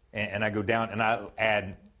 and I go down and I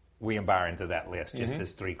add William Byron to that list, just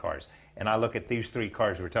as 3 cars, and I look at these 3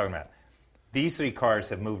 cars we're talking about, these 3 cars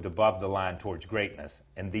have moved above the line towards greatness,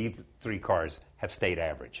 and these 3 cars have stayed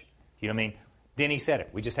average. You know what I mean? Denny said it.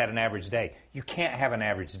 We just had an average day. You can't have an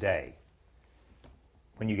average day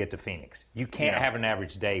when you get to Phoenix. You can't have an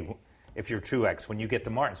average day if you're Truex when you get to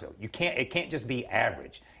Martinsville. You can't. It can't just be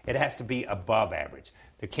average. It has to be above average.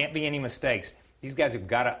 There can't be any mistakes. These guys have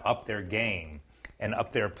got to up their game and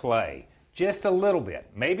up their play just a little bit.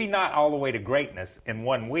 Maybe not all the way to greatness in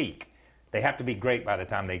 1 week. They have to be great by the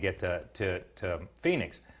time they get to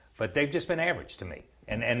Phoenix. But they've just been average to me.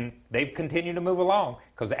 And they've continued to move along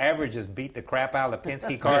because average has beat the crap out of the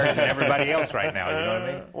Penske cars and everybody else right now. You know what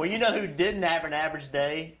I mean? Well, you know who didn't have an average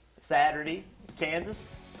day Saturday, Kansas?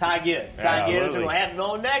 Ty Gibbs. Ty Gibbs, we're going to have him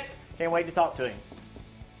on next. Can't wait to talk to him.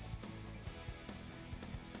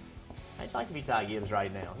 I'd like to be Ty Gibbs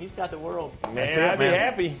right now. He's got the world. Man, I'd be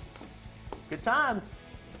happy. Good times.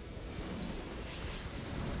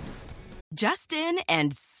 Just in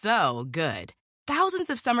and so good. Thousands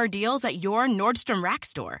of summer deals at your Nordstrom Rack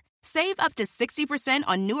store. Save up to 60%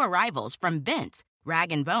 on new arrivals from Vince,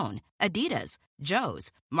 Rag & Bone, Adidas,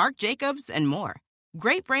 Joe's, Marc Jacobs, and more.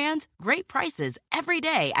 Great brands, great prices every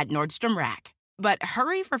day at Nordstrom Rack. But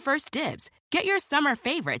hurry for first dibs. Get your summer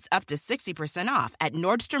favorites up to 60% off at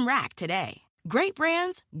Nordstrom Rack today. Great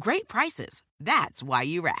brands, great prices. That's why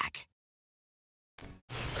you rack.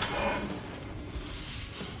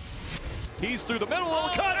 He's through the middle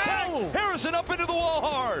of the contact. No. Harrison up into the wall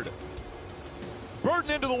hard. Burton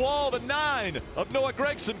into the wall. The 9 of Noah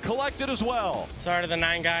Gragson collected as well. Sorry to the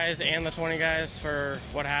 9 guys and the 20 guys for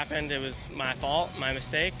what happened. It was my fault, my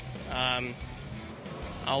mistake.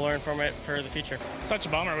 I'll learn from it for the future. Such a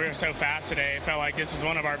bummer. We were so fast today. It felt like this was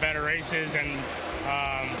one of our better races, and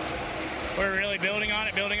we're really building on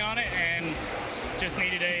it, and just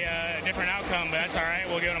needed a different outcome, but that's all right.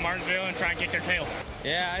 We'll go to Martinsville and try and kick their tail.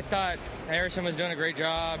 Yeah, I thought Harrison was doing a great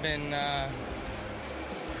job, and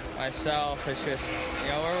myself, it's just,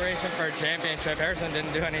 we're racing for a championship. Harrison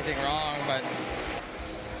didn't do anything wrong, but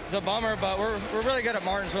it's a bummer, but we're really good at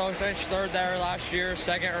Martinsville. We finished 3rd there last year,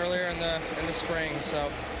 2nd earlier in the spring, so.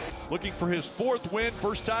 Looking for his 4th win,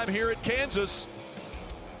 first time here at Kansas.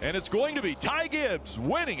 And it's going to be Ty Gibbs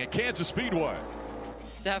winning at Kansas Speedway.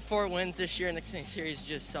 To have 4 wins this year in the Xfinity Series is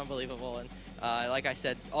just unbelievable. And like I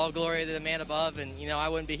said, all glory to the man above. And I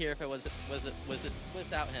wouldn't be here if it was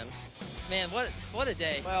without him. Man, what a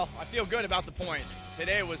day! Well, I feel good about the points.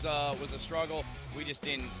 Today was a struggle. We just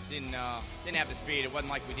didn't have the speed. It wasn't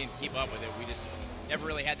like we didn't keep up with it. We just never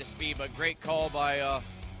really had the speed. But great call by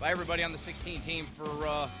everybody on the 16 team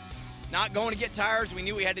for not going to get tires. We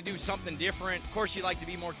knew we had to do something different. Of course, you like to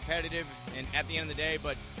be more competitive and at the end of the day,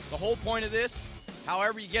 but the whole point of this,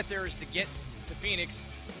 however you get there, is to get to Phoenix,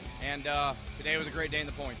 and today was a great day in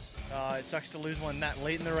the points. It sucks to lose one that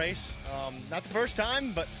late in the race. Not the first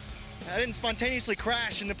time, but I didn't spontaneously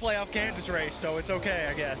crash in the playoff Kansas race, so it's okay,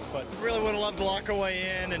 I guess. But really would have loved to lock away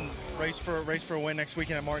in and race for a win next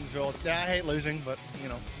weekend at Martinsville. Yeah, I hate losing, but,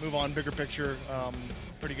 move on, bigger picture,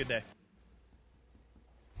 pretty good day.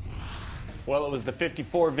 Well, it was the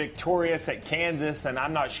 54 victorious at Kansas, and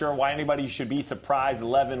I'm not sure why anybody should be surprised.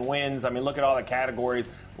 11 wins. I mean, look at all the categories: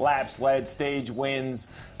 laps led, stage wins.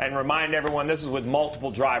 And remind everyone, this is with multiple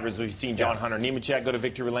drivers. We've seen John Hunter Nemechek go to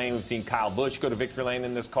victory lane. We've seen Kyle Busch go to victory lane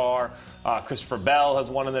in this car. Christopher Bell has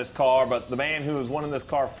won in this car. But the man who has won in this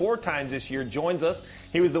car 4 times this year joins us.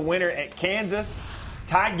 He was the winner at Kansas.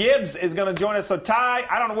 Ty Gibbs is going to join us. So, Ty,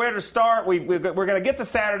 I don't know where to start. We're going to get to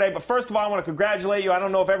Saturday, but first of all, I want to congratulate you. I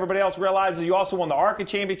don't know if everybody else realizes you also won the ARCA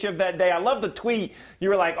Championship that day. I love the tweet. You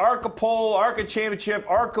were like, ARCA pole, ARCA Championship,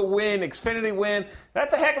 ARCA win, Xfinity win.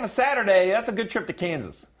 That's a heck of a Saturday. That's a good trip to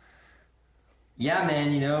Kansas. Yeah,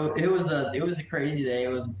 man, it was a crazy day. It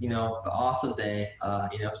was, an awesome day.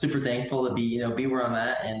 Super thankful to be where I'm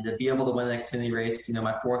at and to be able to win an Xfinity race.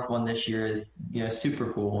 My 4th one this year is,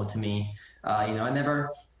 super cool to me. I never,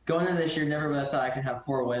 going into this year, never would have thought I could have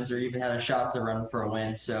 4 wins or even had a shot to run for a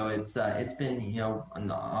win. So it's been,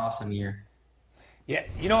 an awesome year. Yeah,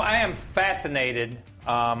 I am fascinated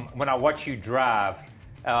when I watch you drive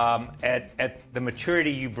at the maturity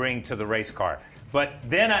you bring to the race car. But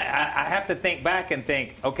then I have to think back and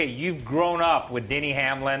think, okay, you've grown up with Denny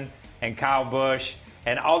Hamlin and Kyle Busch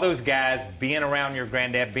and all those guys being around your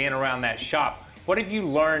granddad, being around that shop. What have you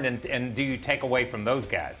learned and do you take away from those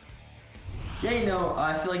guys? Yeah,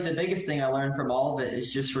 I feel like the biggest thing I learned from all of it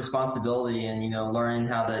is just responsibility and, learning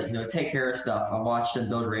how to, take care of stuff. I watched them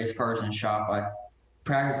build race cars in the shop. I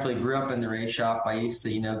practically grew up in the race shop. I used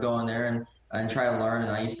to, go in there and try to learn,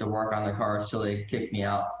 and I used to work on the cars till they kicked me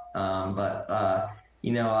out. I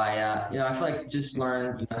feel like just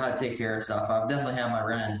learn, how to take care of stuff. I've definitely had my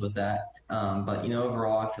run-ins with that.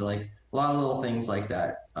 Overall, I feel like a lot of little things like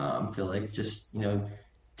that. Feel like just,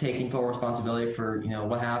 taking full responsibility for,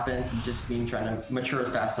 what happens and just trying to mature as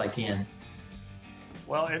fast as I can.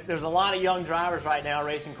 Well, there's a lot of young drivers right now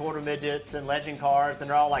racing quarter midgets and legend cars, and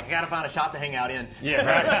they're all like, I got to find a shop to hang out in. Yeah,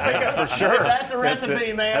 right. For sure. That's the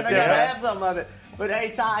recipe, man. They got to have some of it. But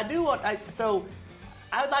hey, Ty, so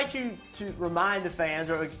I would like you to remind the fans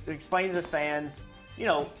or explain to the fans,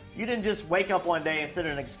 you didn't just wake up one day and sit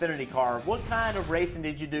in an Xfinity car. What kind of racing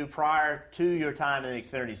did you do prior to your time in the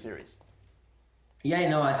Xfinity Series?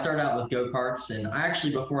 Yeah, I started out with go-karts, and I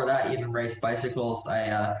actually, before that, even raced bicycles.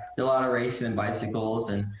 I did a lot of racing in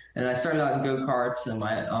bicycles, and I started out in go-karts on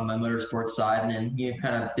my motorsports side, and then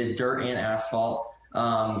kind of did dirt and asphalt. We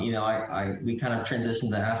kind of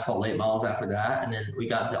transitioned to asphalt late models after that, and then we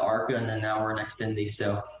got into ARCA, and then now we're in Xfinity.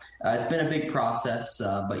 So it's been a big process,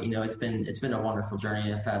 but it's been a wonderful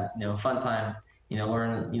journey. I've had a fun time,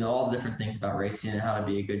 learning all the different things about racing and how to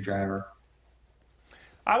be a good driver.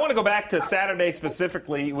 I want to go back to Saturday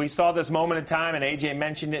specifically. We saw this moment in time, and AJ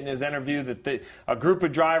mentioned it in his interview, that a group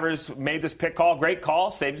of drivers made this pit call. Great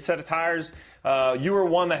call, saved a set of tires. You were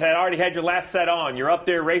one that had already had your last set on. You're up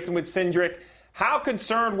there racing with Cindric. How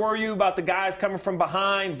concerned were you about the guys coming from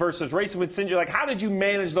behind versus racing with Cindric? Like, how did you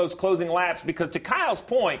manage those closing laps? Because to Kyle's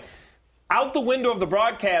point, out the window of the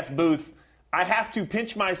broadcast booth, I have to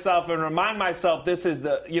pinch myself and remind myself this is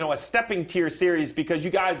a stepping tier series because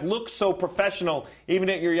you guys look so professional even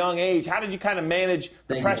at your young age. How did you kind of manage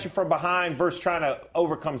the pressure from behind versus trying to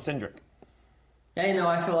overcome Cindric? Yeah,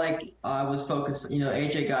 I feel like I was focused.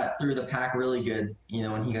 AJ got through the pack really good,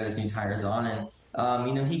 when he got his new tires on. And,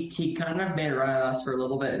 he kind of made a run at us for a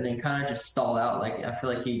little bit and then kind of just stalled out. Like, I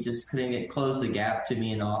feel like he just couldn't close the gap to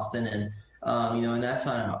me and Austin. And, and that's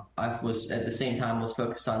when I was at the same time was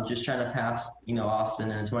focused on just trying to pass,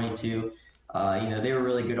 Austin and 22. They were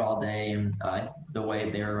really good all day, and the way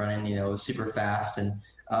they were running, was super fast. And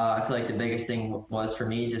I feel like the biggest thing was for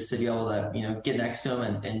me just to be able to, get next to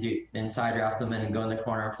them and side draft them and go in the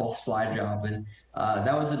corner and pull a slide job. And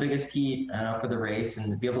that was the biggest key for the race,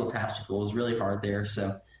 and to be able to pass people was really hard there.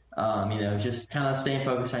 So. Just kind of staying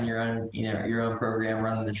focused on your own, your own program,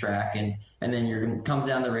 running the track, and then comes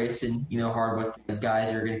down to racing, hard with the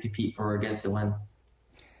guys you're going to compete for against the win.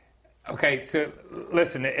 Okay, so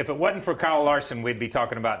listen, if it wasn't for Kyle Larson, we'd be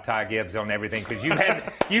talking about Ty Gibbs on everything because you've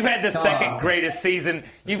had the second greatest season,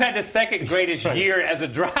 you've had the second greatest year as a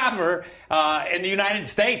driver in the United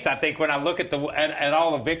States. I think when I look at at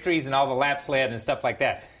all the victories and all the laps led and stuff like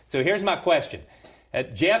that. So here's my question.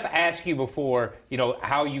 Jeff asked you before,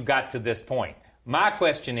 how you got to this point. My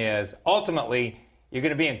question is, ultimately, you're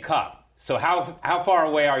going to be in Cup. So how far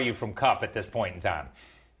away are you from Cup at this point in time?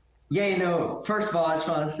 Yeah, first of all, I just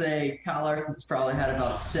want to say Kyle Larson's probably had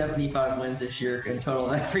about 75 wins this year in total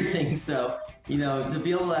of everything. So, to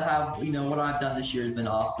be able to have, what I've done this year has been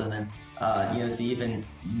awesome. And, to even,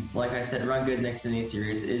 like I said, run good in the Xfinity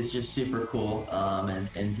Series is just super cool.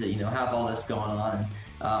 And to, have all this going on. And,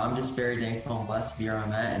 I'm just very thankful and blessed to be where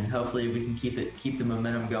I'm at, and hopefully we can keep the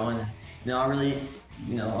momentum going. And, I really,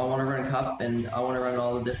 I want to run Cup, and I want to run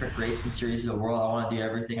all the different racing series of the world. I want to do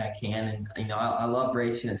everything I can, and I love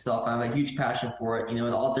racing itself. I have a huge passion for it,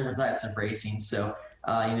 with all different types of racing. So,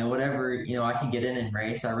 whatever I can get in and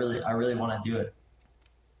race, I really want to do it.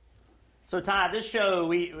 So, Ty, this show,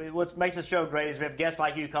 what makes the show great is we have guests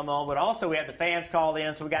like you come on, but also we have the fans called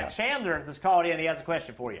in. So we got Chandler that's called in. He has a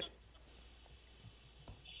question for you.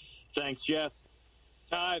 Thanks, Jeff.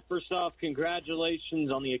 Ty, first off, congratulations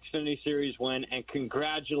on the Xfinity Series win, and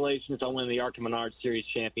congratulations on winning the ARCA Menards Series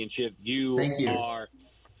championship. Thank you. Are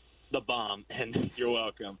the bomb, and you're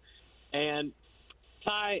welcome. And,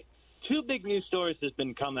 Ty, two big news stories has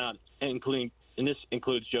been come out, and this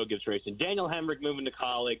includes Joe Gibbs Racing. Daniel Hemrick moving to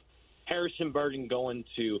Kaulig, Harrison Burton going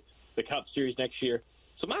to the Cup Series next year.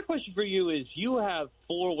 So my question for you is, you have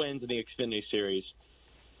 4 wins in the Xfinity Series.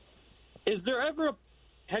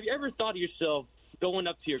 Have you ever thought of yourself going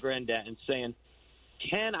up to your granddad and saying,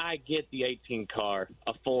 can I get the 18 car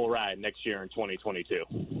a full ride next year in 2022?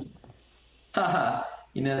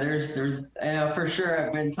 There's for sure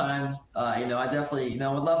have been times, I definitely,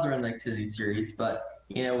 would love to run the Xfinity Series, but,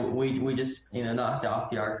 we just, knocked off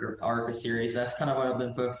the ARCA Series. That's kind of what I've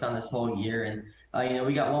been focused on this whole year. And,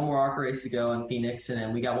 we got one more ARCA race to go in Phoenix, and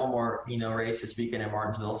then we got one more, race this weekend in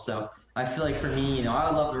Martinsville. So I feel like for me, I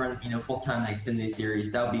would love to run, full-time the Xfinity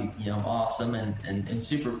Series. That would be, awesome and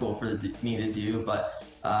super cool for me to do. But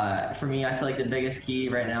for me, I feel like the biggest key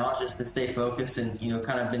right now is just to stay focused and,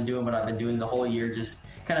 kind of been doing what I've been doing the whole year, just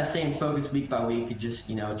kind of staying focused week by week and just,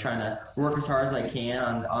 trying to work as hard as I can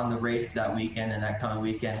on the race that weekend and that coming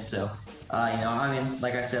weekend. So,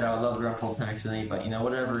 like I said, I would love to run full-time Xfinity, but,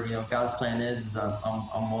 whatever, God's plan is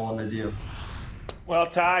I'm willing to do. Well,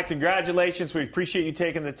 Ty, congratulations. We appreciate you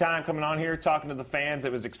taking the time coming on here, talking to the fans.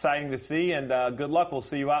 It was exciting to see, and good luck. We'll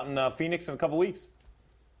see you out in Phoenix in a couple weeks.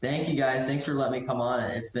 Thank you, guys. Thanks for letting me come on.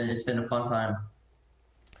 It's been a fun time.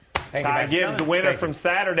 Ty Gibbs, the winner from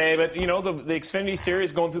Saturday, but the Xfinity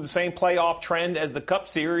Series going through the same playoff trend as the Cup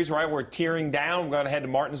Series, right? We're tearing down. We're going to head to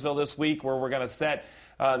Martinsville this week, where we're going to set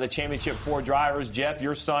the championship for drivers. Jeff,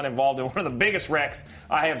 your son involved in one of the biggest wrecks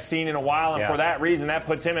I have seen in a while, and for that reason, that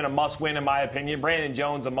puts him in a must-win, in my opinion. Brandon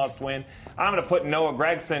Jones, a must-win. I'm going to put Noah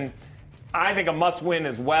Gragson, I think, a must-win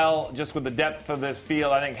as well, just with the depth of this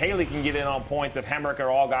field. I think Haley can get in on points if Hemrick or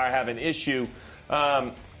Allgaier have an issue.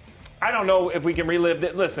 I don't know if we can relive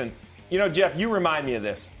that. Listen, Jeff, you remind me of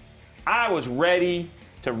this. I was ready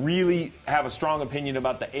to really have a strong opinion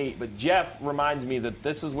about the 8, but Jeff reminds me that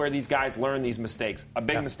this is where these guys learn these mistakes. A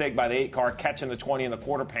big mistake by the 8 car, catching the 20 in the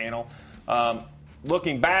quarter panel.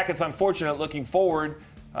 Looking back, it's unfortunate. Looking forward,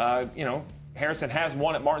 Harrison has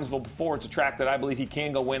won at Martinsville before. It's a track that I believe he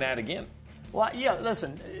can go win at again. Well, yeah,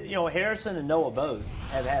 listen, Harrison and Noah both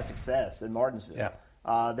have had success in Martinsville.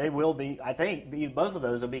 Yeah. They will be, I think, both of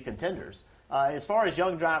those will be contenders. As far as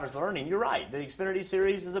young drivers learning, you're right. The Xfinity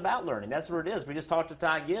Series is about learning. That's what it is. We just talked to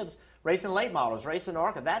Ty Gibbs, racing late models, racing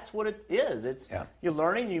ARCA. That's what it is. It's you're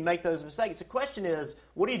learning, you make those mistakes. The question is,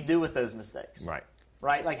 what do you do with those mistakes?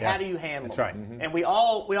 Right? Like, how do you handle them? Right. Mm-hmm. And we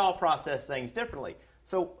all process things differently.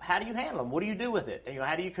 So how do you handle them? What do you do with it?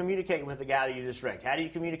 How do you communicate with the guy that you just wrecked? How do you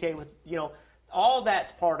communicate with, all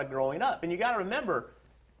that's part of growing up. And you got to remember,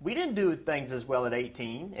 we didn't do things as well at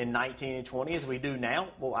 18 and 19 and 20 as we do now.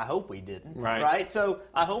 Well, I hope we didn't. Right? So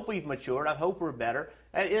I hope we've matured. I hope we're better.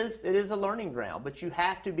 It is a learning ground, but you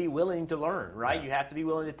have to be willing to learn, right? Yeah. You have to be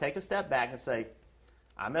willing to take a step back and say,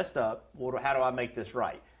 I messed up. Well, how do I make this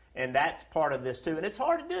right? And that's part of this too. And it's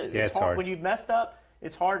hard to do. Yeah, it's hard. When you've messed up,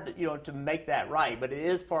 it's hard to make that right, but it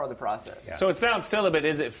is part of the process. Yeah. So it sounds silly, but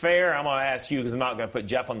is it fair? I'm going to ask you because I'm not going to put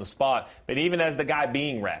Jeff on the spot, but even as the guy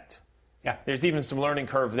being wrecked, there's even some learning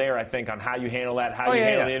curve there, I think, on how you handle that, how you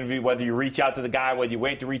handle the interview, whether you reach out to the guy, whether you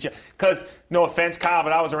wait to reach out. Because, no offense, Kyle,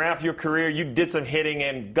 but I was around for your career. You did some hitting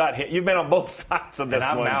and gut hit. You've been on both sides of this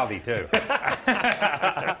one. And I'm mouthy, too.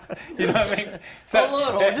 You know what I mean?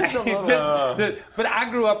 So, just a little. But I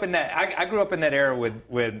grew up in that. I grew up in that era with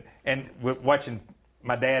watching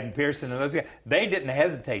my dad and Pearson and those guys. They didn't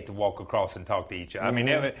hesitate to walk across and talk to each other. I mean,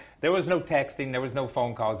 there was no texting, there was no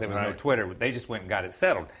phone calls, there was no Twitter. They just went and got it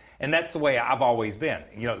settled. And that's the way I've always been.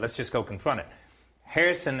 Let's just go confront it.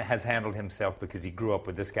 Harrison has handled himself because he grew up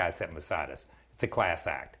with this guy sitting beside us. It's a class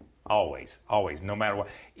act. Always, no matter what.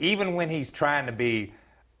 Even when he's trying to be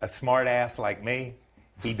a smart ass like me,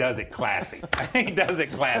 he does it classy. He does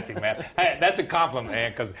it classy, man. Hey, that's a compliment,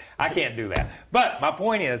 man, because I can't do that. But my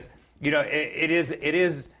point is,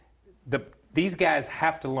 these guys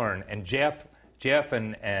have to learn. And Jeff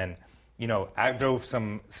and I drove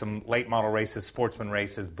some late model races, sportsman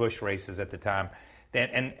races, bush races at the time.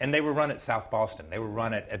 And they were run at South Boston. They were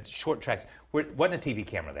run at short tracks. There wasn't a TV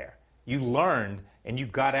camera there. You learned, and you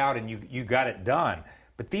got out, and you got it done.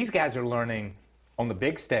 But these guys are learning on the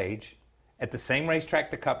big stage, at the same racetrack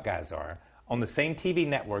the Cup guys are, on the same TV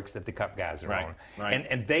networks that the Cup guys are on. Right.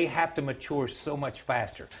 And they have to mature so much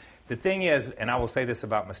faster. The thing is, and I will say this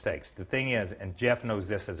about mistakes, the thing is, and Jeff knows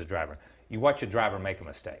this as a driver, you watch a driver make a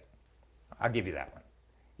mistake. I'll give you that one.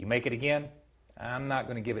 You make it again, I'm not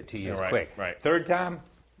going to give it to you as quick. Third time,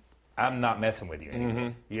 I'm not messing with you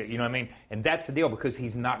anymore. Mm-hmm. You know what I mean? And that's the deal, because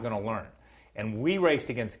he's not going to learn. And we raced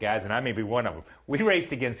against guys, and I may be one of them, we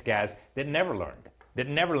raced against guys that never learned.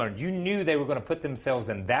 You knew they were going to put themselves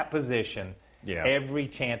in that position every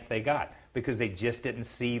chance they got, because they just didn't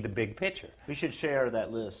see the big picture. We should share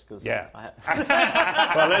that list. Well,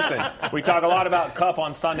 listen, we talk a lot about Cup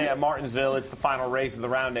on Sunday at Martinsville. It's the final race of the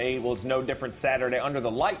round of 8. Well, it's no different Saturday under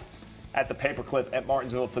the lights at the Paperclip at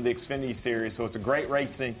Martinsville for the Xfinity Series. So it's a great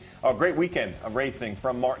weekend of racing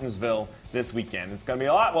from Martinsville this weekend. It's going to be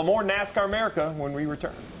a lot more NASCAR America when we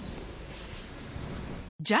return.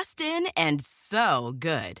 Just in and so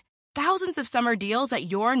good. Thousands of summer deals at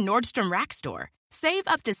your Nordstrom Rack store. Save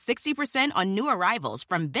up to 60% on new arrivals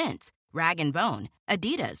from Vince, Rag & Bone,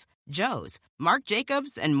 Adidas, Joe's, Marc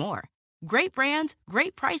Jacobs, and more. Great brands,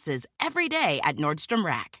 great prices every day at Nordstrom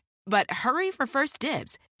Rack. But hurry for first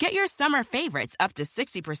dibs. Get your summer favorites up to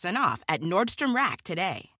 60% off at Nordstrom Rack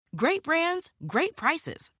today. Great brands, great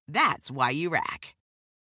prices. That's why you rack.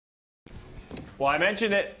 Well, I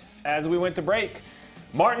mentioned it as we went to break.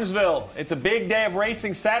 Martinsville, it's a big day of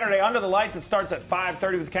racing Saturday. Under the lights, it starts at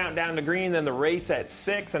 5:30 with Countdown to Green, then the race at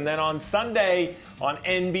 6. And then on Sunday on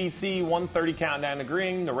NBC, 1:30 Countdown to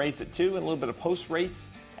Green, the race at 2, and a little bit of post-race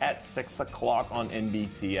at 6 o'clock on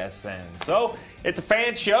NBCSN. So it's a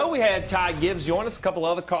fan show. We had Ty Gibbs join us, a couple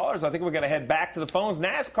other callers. I think we're going to head back to the phones.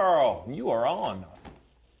 NASCAR, you are on.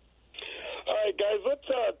 All right, guys, let's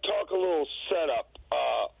talk a little setup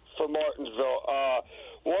for Martinsville.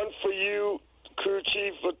 One for you, crew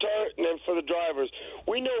chief Letarte, and then for the drivers.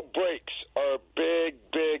 We know brakes are a big,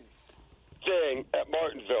 big thing at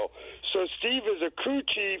Martinsville. So, Steve, as a crew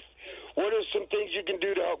chief, what are some things you can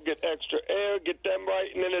do to help get extra air, get them right?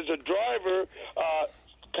 And then as a driver,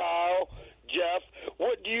 Kyle, Jeff,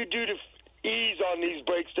 what do you do to ease on these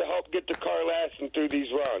brakes to help get the car lasting through these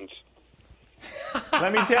runs?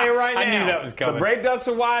 Let me tell you right now, I knew that was coming. The brake ducts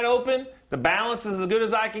are wide open. The balance is as good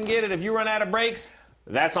as I can get it. If you run out of brakes,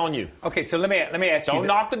 that's on you. Okay, so let me ask you. Don't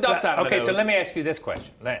knock the ducts out of the nose. Okay, so let me ask you this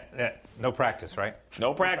question. No practice, right?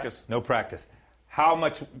 No practice. No practice. How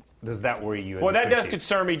much does that worry you? Well, that does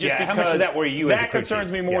concern me just because how much does that worry you? That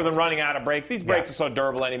concerns me more than running out of brakes. These brakes are so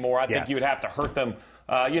durable anymore. I think you would have to hurt them.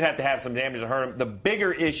 You'd have to have some damage to hurt them. The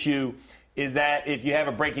bigger issue is that if you have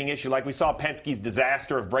a braking issue, like we saw Penske's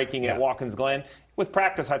disaster of braking at Watkins Glen, with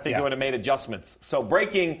practice, I think it would have made adjustments. So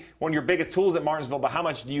braking, one of your biggest tools at Martinsville, but how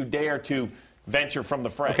much do you dare to venture from the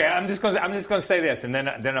fray? Okay, I'm just going to say this, and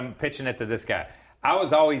then I'm pitching it to this guy. I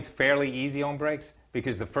was always fairly easy on brakes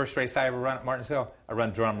because the first race I ever run at Martinsville, I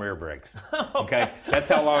run drum rear brakes. Okay,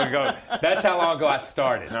 that's how long ago I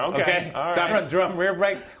started. Okay? All right. So I run drum rear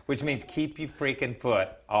brakes, which means keep your freaking foot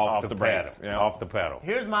off the brakes. pedal. Off the pedal.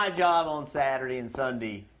 Here's my job on Saturday and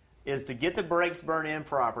Sunday is to get the brakes burned in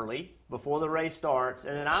properly before the race starts,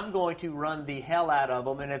 and then I'm going to run the hell out of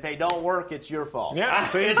them, and if they don't work, it's your fault. Yeah,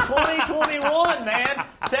 see? It's 2021, man.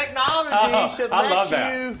 Technology should let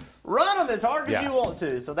you run them as hard as you want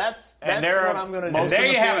to. So that's what I'm going to do. There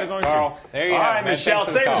you have it, Carl. There you have it. All right, Michelle,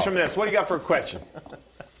 save us from this. What do you got for a question?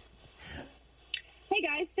 Hey,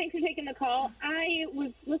 guys. Thanks for taking the call. I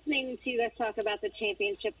was listening to you guys talk about the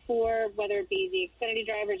Championship 4, whether it be the Xfinity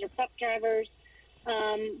drivers or Cup drivers.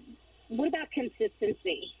 What about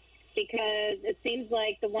consistency? Because it seems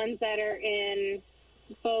like the ones that are in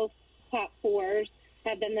both top fours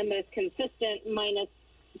have been the most consistent, minus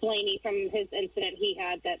Blaney from his incident he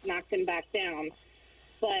had that knocked him back down.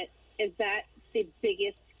 But is that the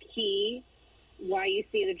biggest key why you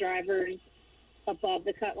see the drivers above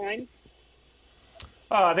the cut line?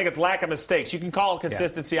 I think it's lack of mistakes. You can call it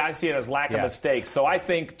consistency. I see it as lack of mistakes. So I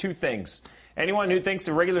think two things. Anyone who thinks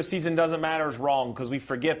the regular season doesn't matter is wrong because we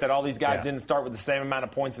forget that all these guys didn't start with the same amount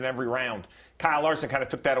of points in every round. Kyle Larson kind of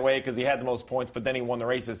took that away because he had the most points, but then he won the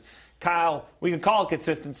races. Kyle, we can call it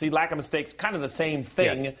consistency, lack of mistakes, kind of the same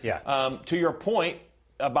thing. Yes. To your point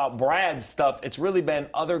about Brad's stuff, it's really been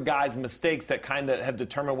other guys' mistakes that kind of have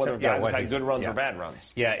determined whether guys have had good runs or bad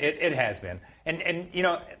runs. Yeah, it has been. And you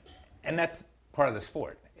know, and that's part of the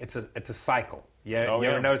sport. It's a cycle. Yeah, you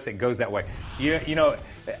ever notice it goes that way? You know,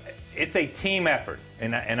 it's a team effort,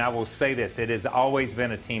 and I will say this: it has always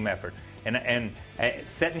been a team effort. And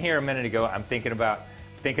sitting here a minute ago, I'm thinking about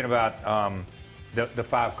the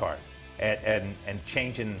 5 car and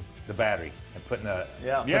changing the battery and putting the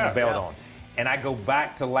belt on. And I go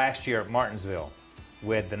back to last year at Martinsville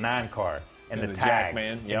with the 9 car and the tag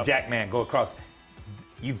Jackman, and Jackman go across.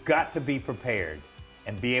 You've got to be prepared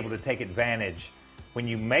and be able to take advantage when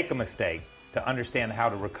you make a mistake to understand how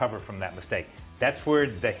to recover from that mistake. That's where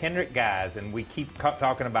the Hendrick guys, and we keep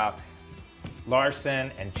talking about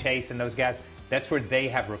Larson and Chase and those guys, that's where they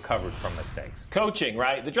have recovered from mistakes. Coaching,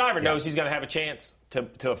 right? The driver knows he's going to have a chance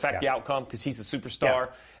to affect the outcome because he's a superstar,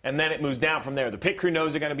 and then it moves down from there. The pit crew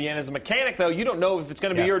knows they're going to be in. As a mechanic, though, you don't know if it's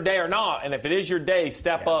going to be your day or not, and if it is your day,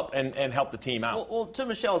 step up and help the team out. Well, to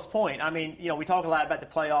Michelle's point, I mean, you know, we talk a lot about the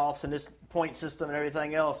playoffs and this point system and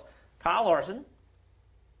everything else. Kyle Larson,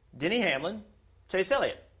 Denny Hamlin, Chase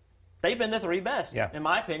Elliott. They've been the 3 best, in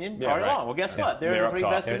my opinion, all along. Well, guess what? They're in the 3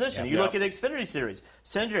 best position. You look at the Xfinity Series.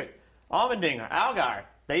 Cindric, Allmendinger, Allgaier,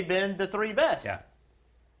 they've been the 3 best. Yeah.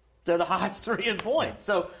 They're the highest 3 in points.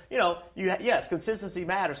 So, you know, yes, consistency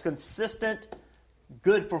matters. Consistent,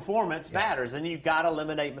 good performance matters, and you've got to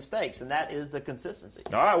eliminate mistakes, and that is the consistency.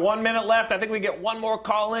 All right, 1 minute left. I think we get one more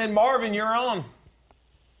call in. Marvin, you're on.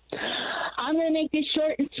 I'm going to make this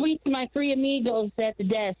short and sweet to my 3 amigos at the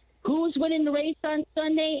desk. Who's winning the race on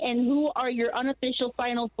Sunday, and who are your unofficial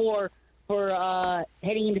Final 4 for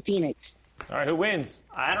heading into Phoenix? All right, who wins?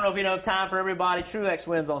 I don't know if you have time for everybody. Truex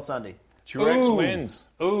wins on Sunday. Truex wins.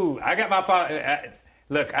 Ooh, I got my final.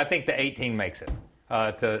 Look, I think the 18 makes it.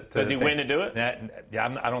 Does he win to do it?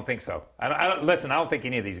 I don't think so. Listen, I don't think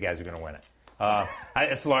any of these guys are going to win it.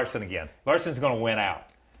 It's Larson again. Larson's going to win out.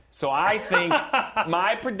 So I think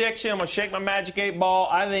my prediction, I'm going to shake my Magic 8 ball,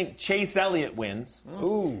 I think Chase Elliott wins.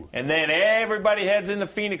 Ooh. And then everybody heads into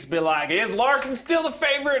Phoenix, be like, is Larson still the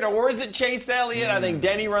favorite or is it Chase Elliott? I think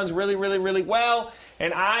Denny runs really, really, really well.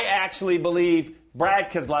 And I actually believe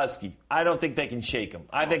Brad Keselowski, I don't think they can shake him.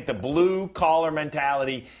 I think the blue-collar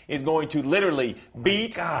mentality is going to literally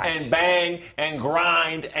beat and bang and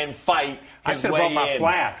grind and fight I his should have way brought my in.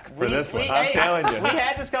 flask for this one. I'm telling you. We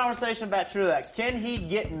had this conversation about Truex. Can he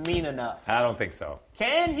get mean enough? I don't think so.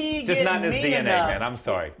 Can he Just get not in his mean DNA, enough? man. I'm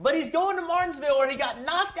sorry. But he's going to Martinsville where he got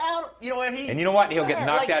knocked out. And you know what? He'll get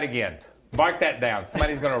knocked out again. Mark that down.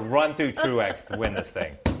 Somebody's going to run through Truex to win this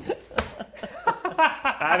thing.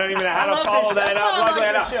 I don't even know how to follow that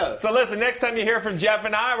up. So listen, next time you hear from Jeff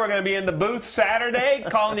and I, we're going to be in the booth Saturday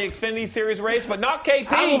calling the Xfinity Series race, but not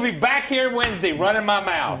KP. I will be back here Wednesday running my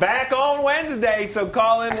mouth. Back on Wednesday, so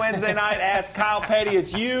call in Wednesday night. Ask Kyle Petty.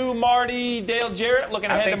 It's you, Marty, Dale Jarrett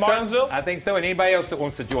looking ahead to Martinsville. I think so, and anybody else that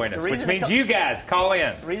wants to join us, which means you guys call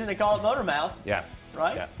in. The reason they call it Motor Mouse. Yeah.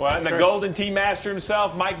 Right? Yeah. Well, and the Golden Tee Master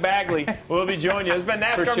himself, Mike Bagley, will be joining you. It's been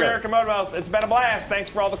NASCAR America Motor Mouse. It's been a blast. Thanks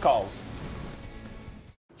for all the calls.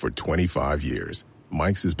 For 25 years,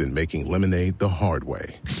 Mike's has been making lemonade the hard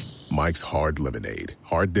way. Mike's Hard Lemonade.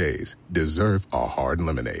 Hard days deserve a hard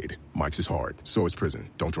lemonade. Mike's is hard, so is prison.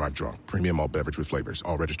 Don't drive drunk. Premium malt beverage with flavors.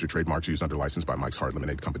 All registered trademarks used under license by Mike's Hard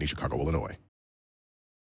Lemonade Company, Chicago, Illinois.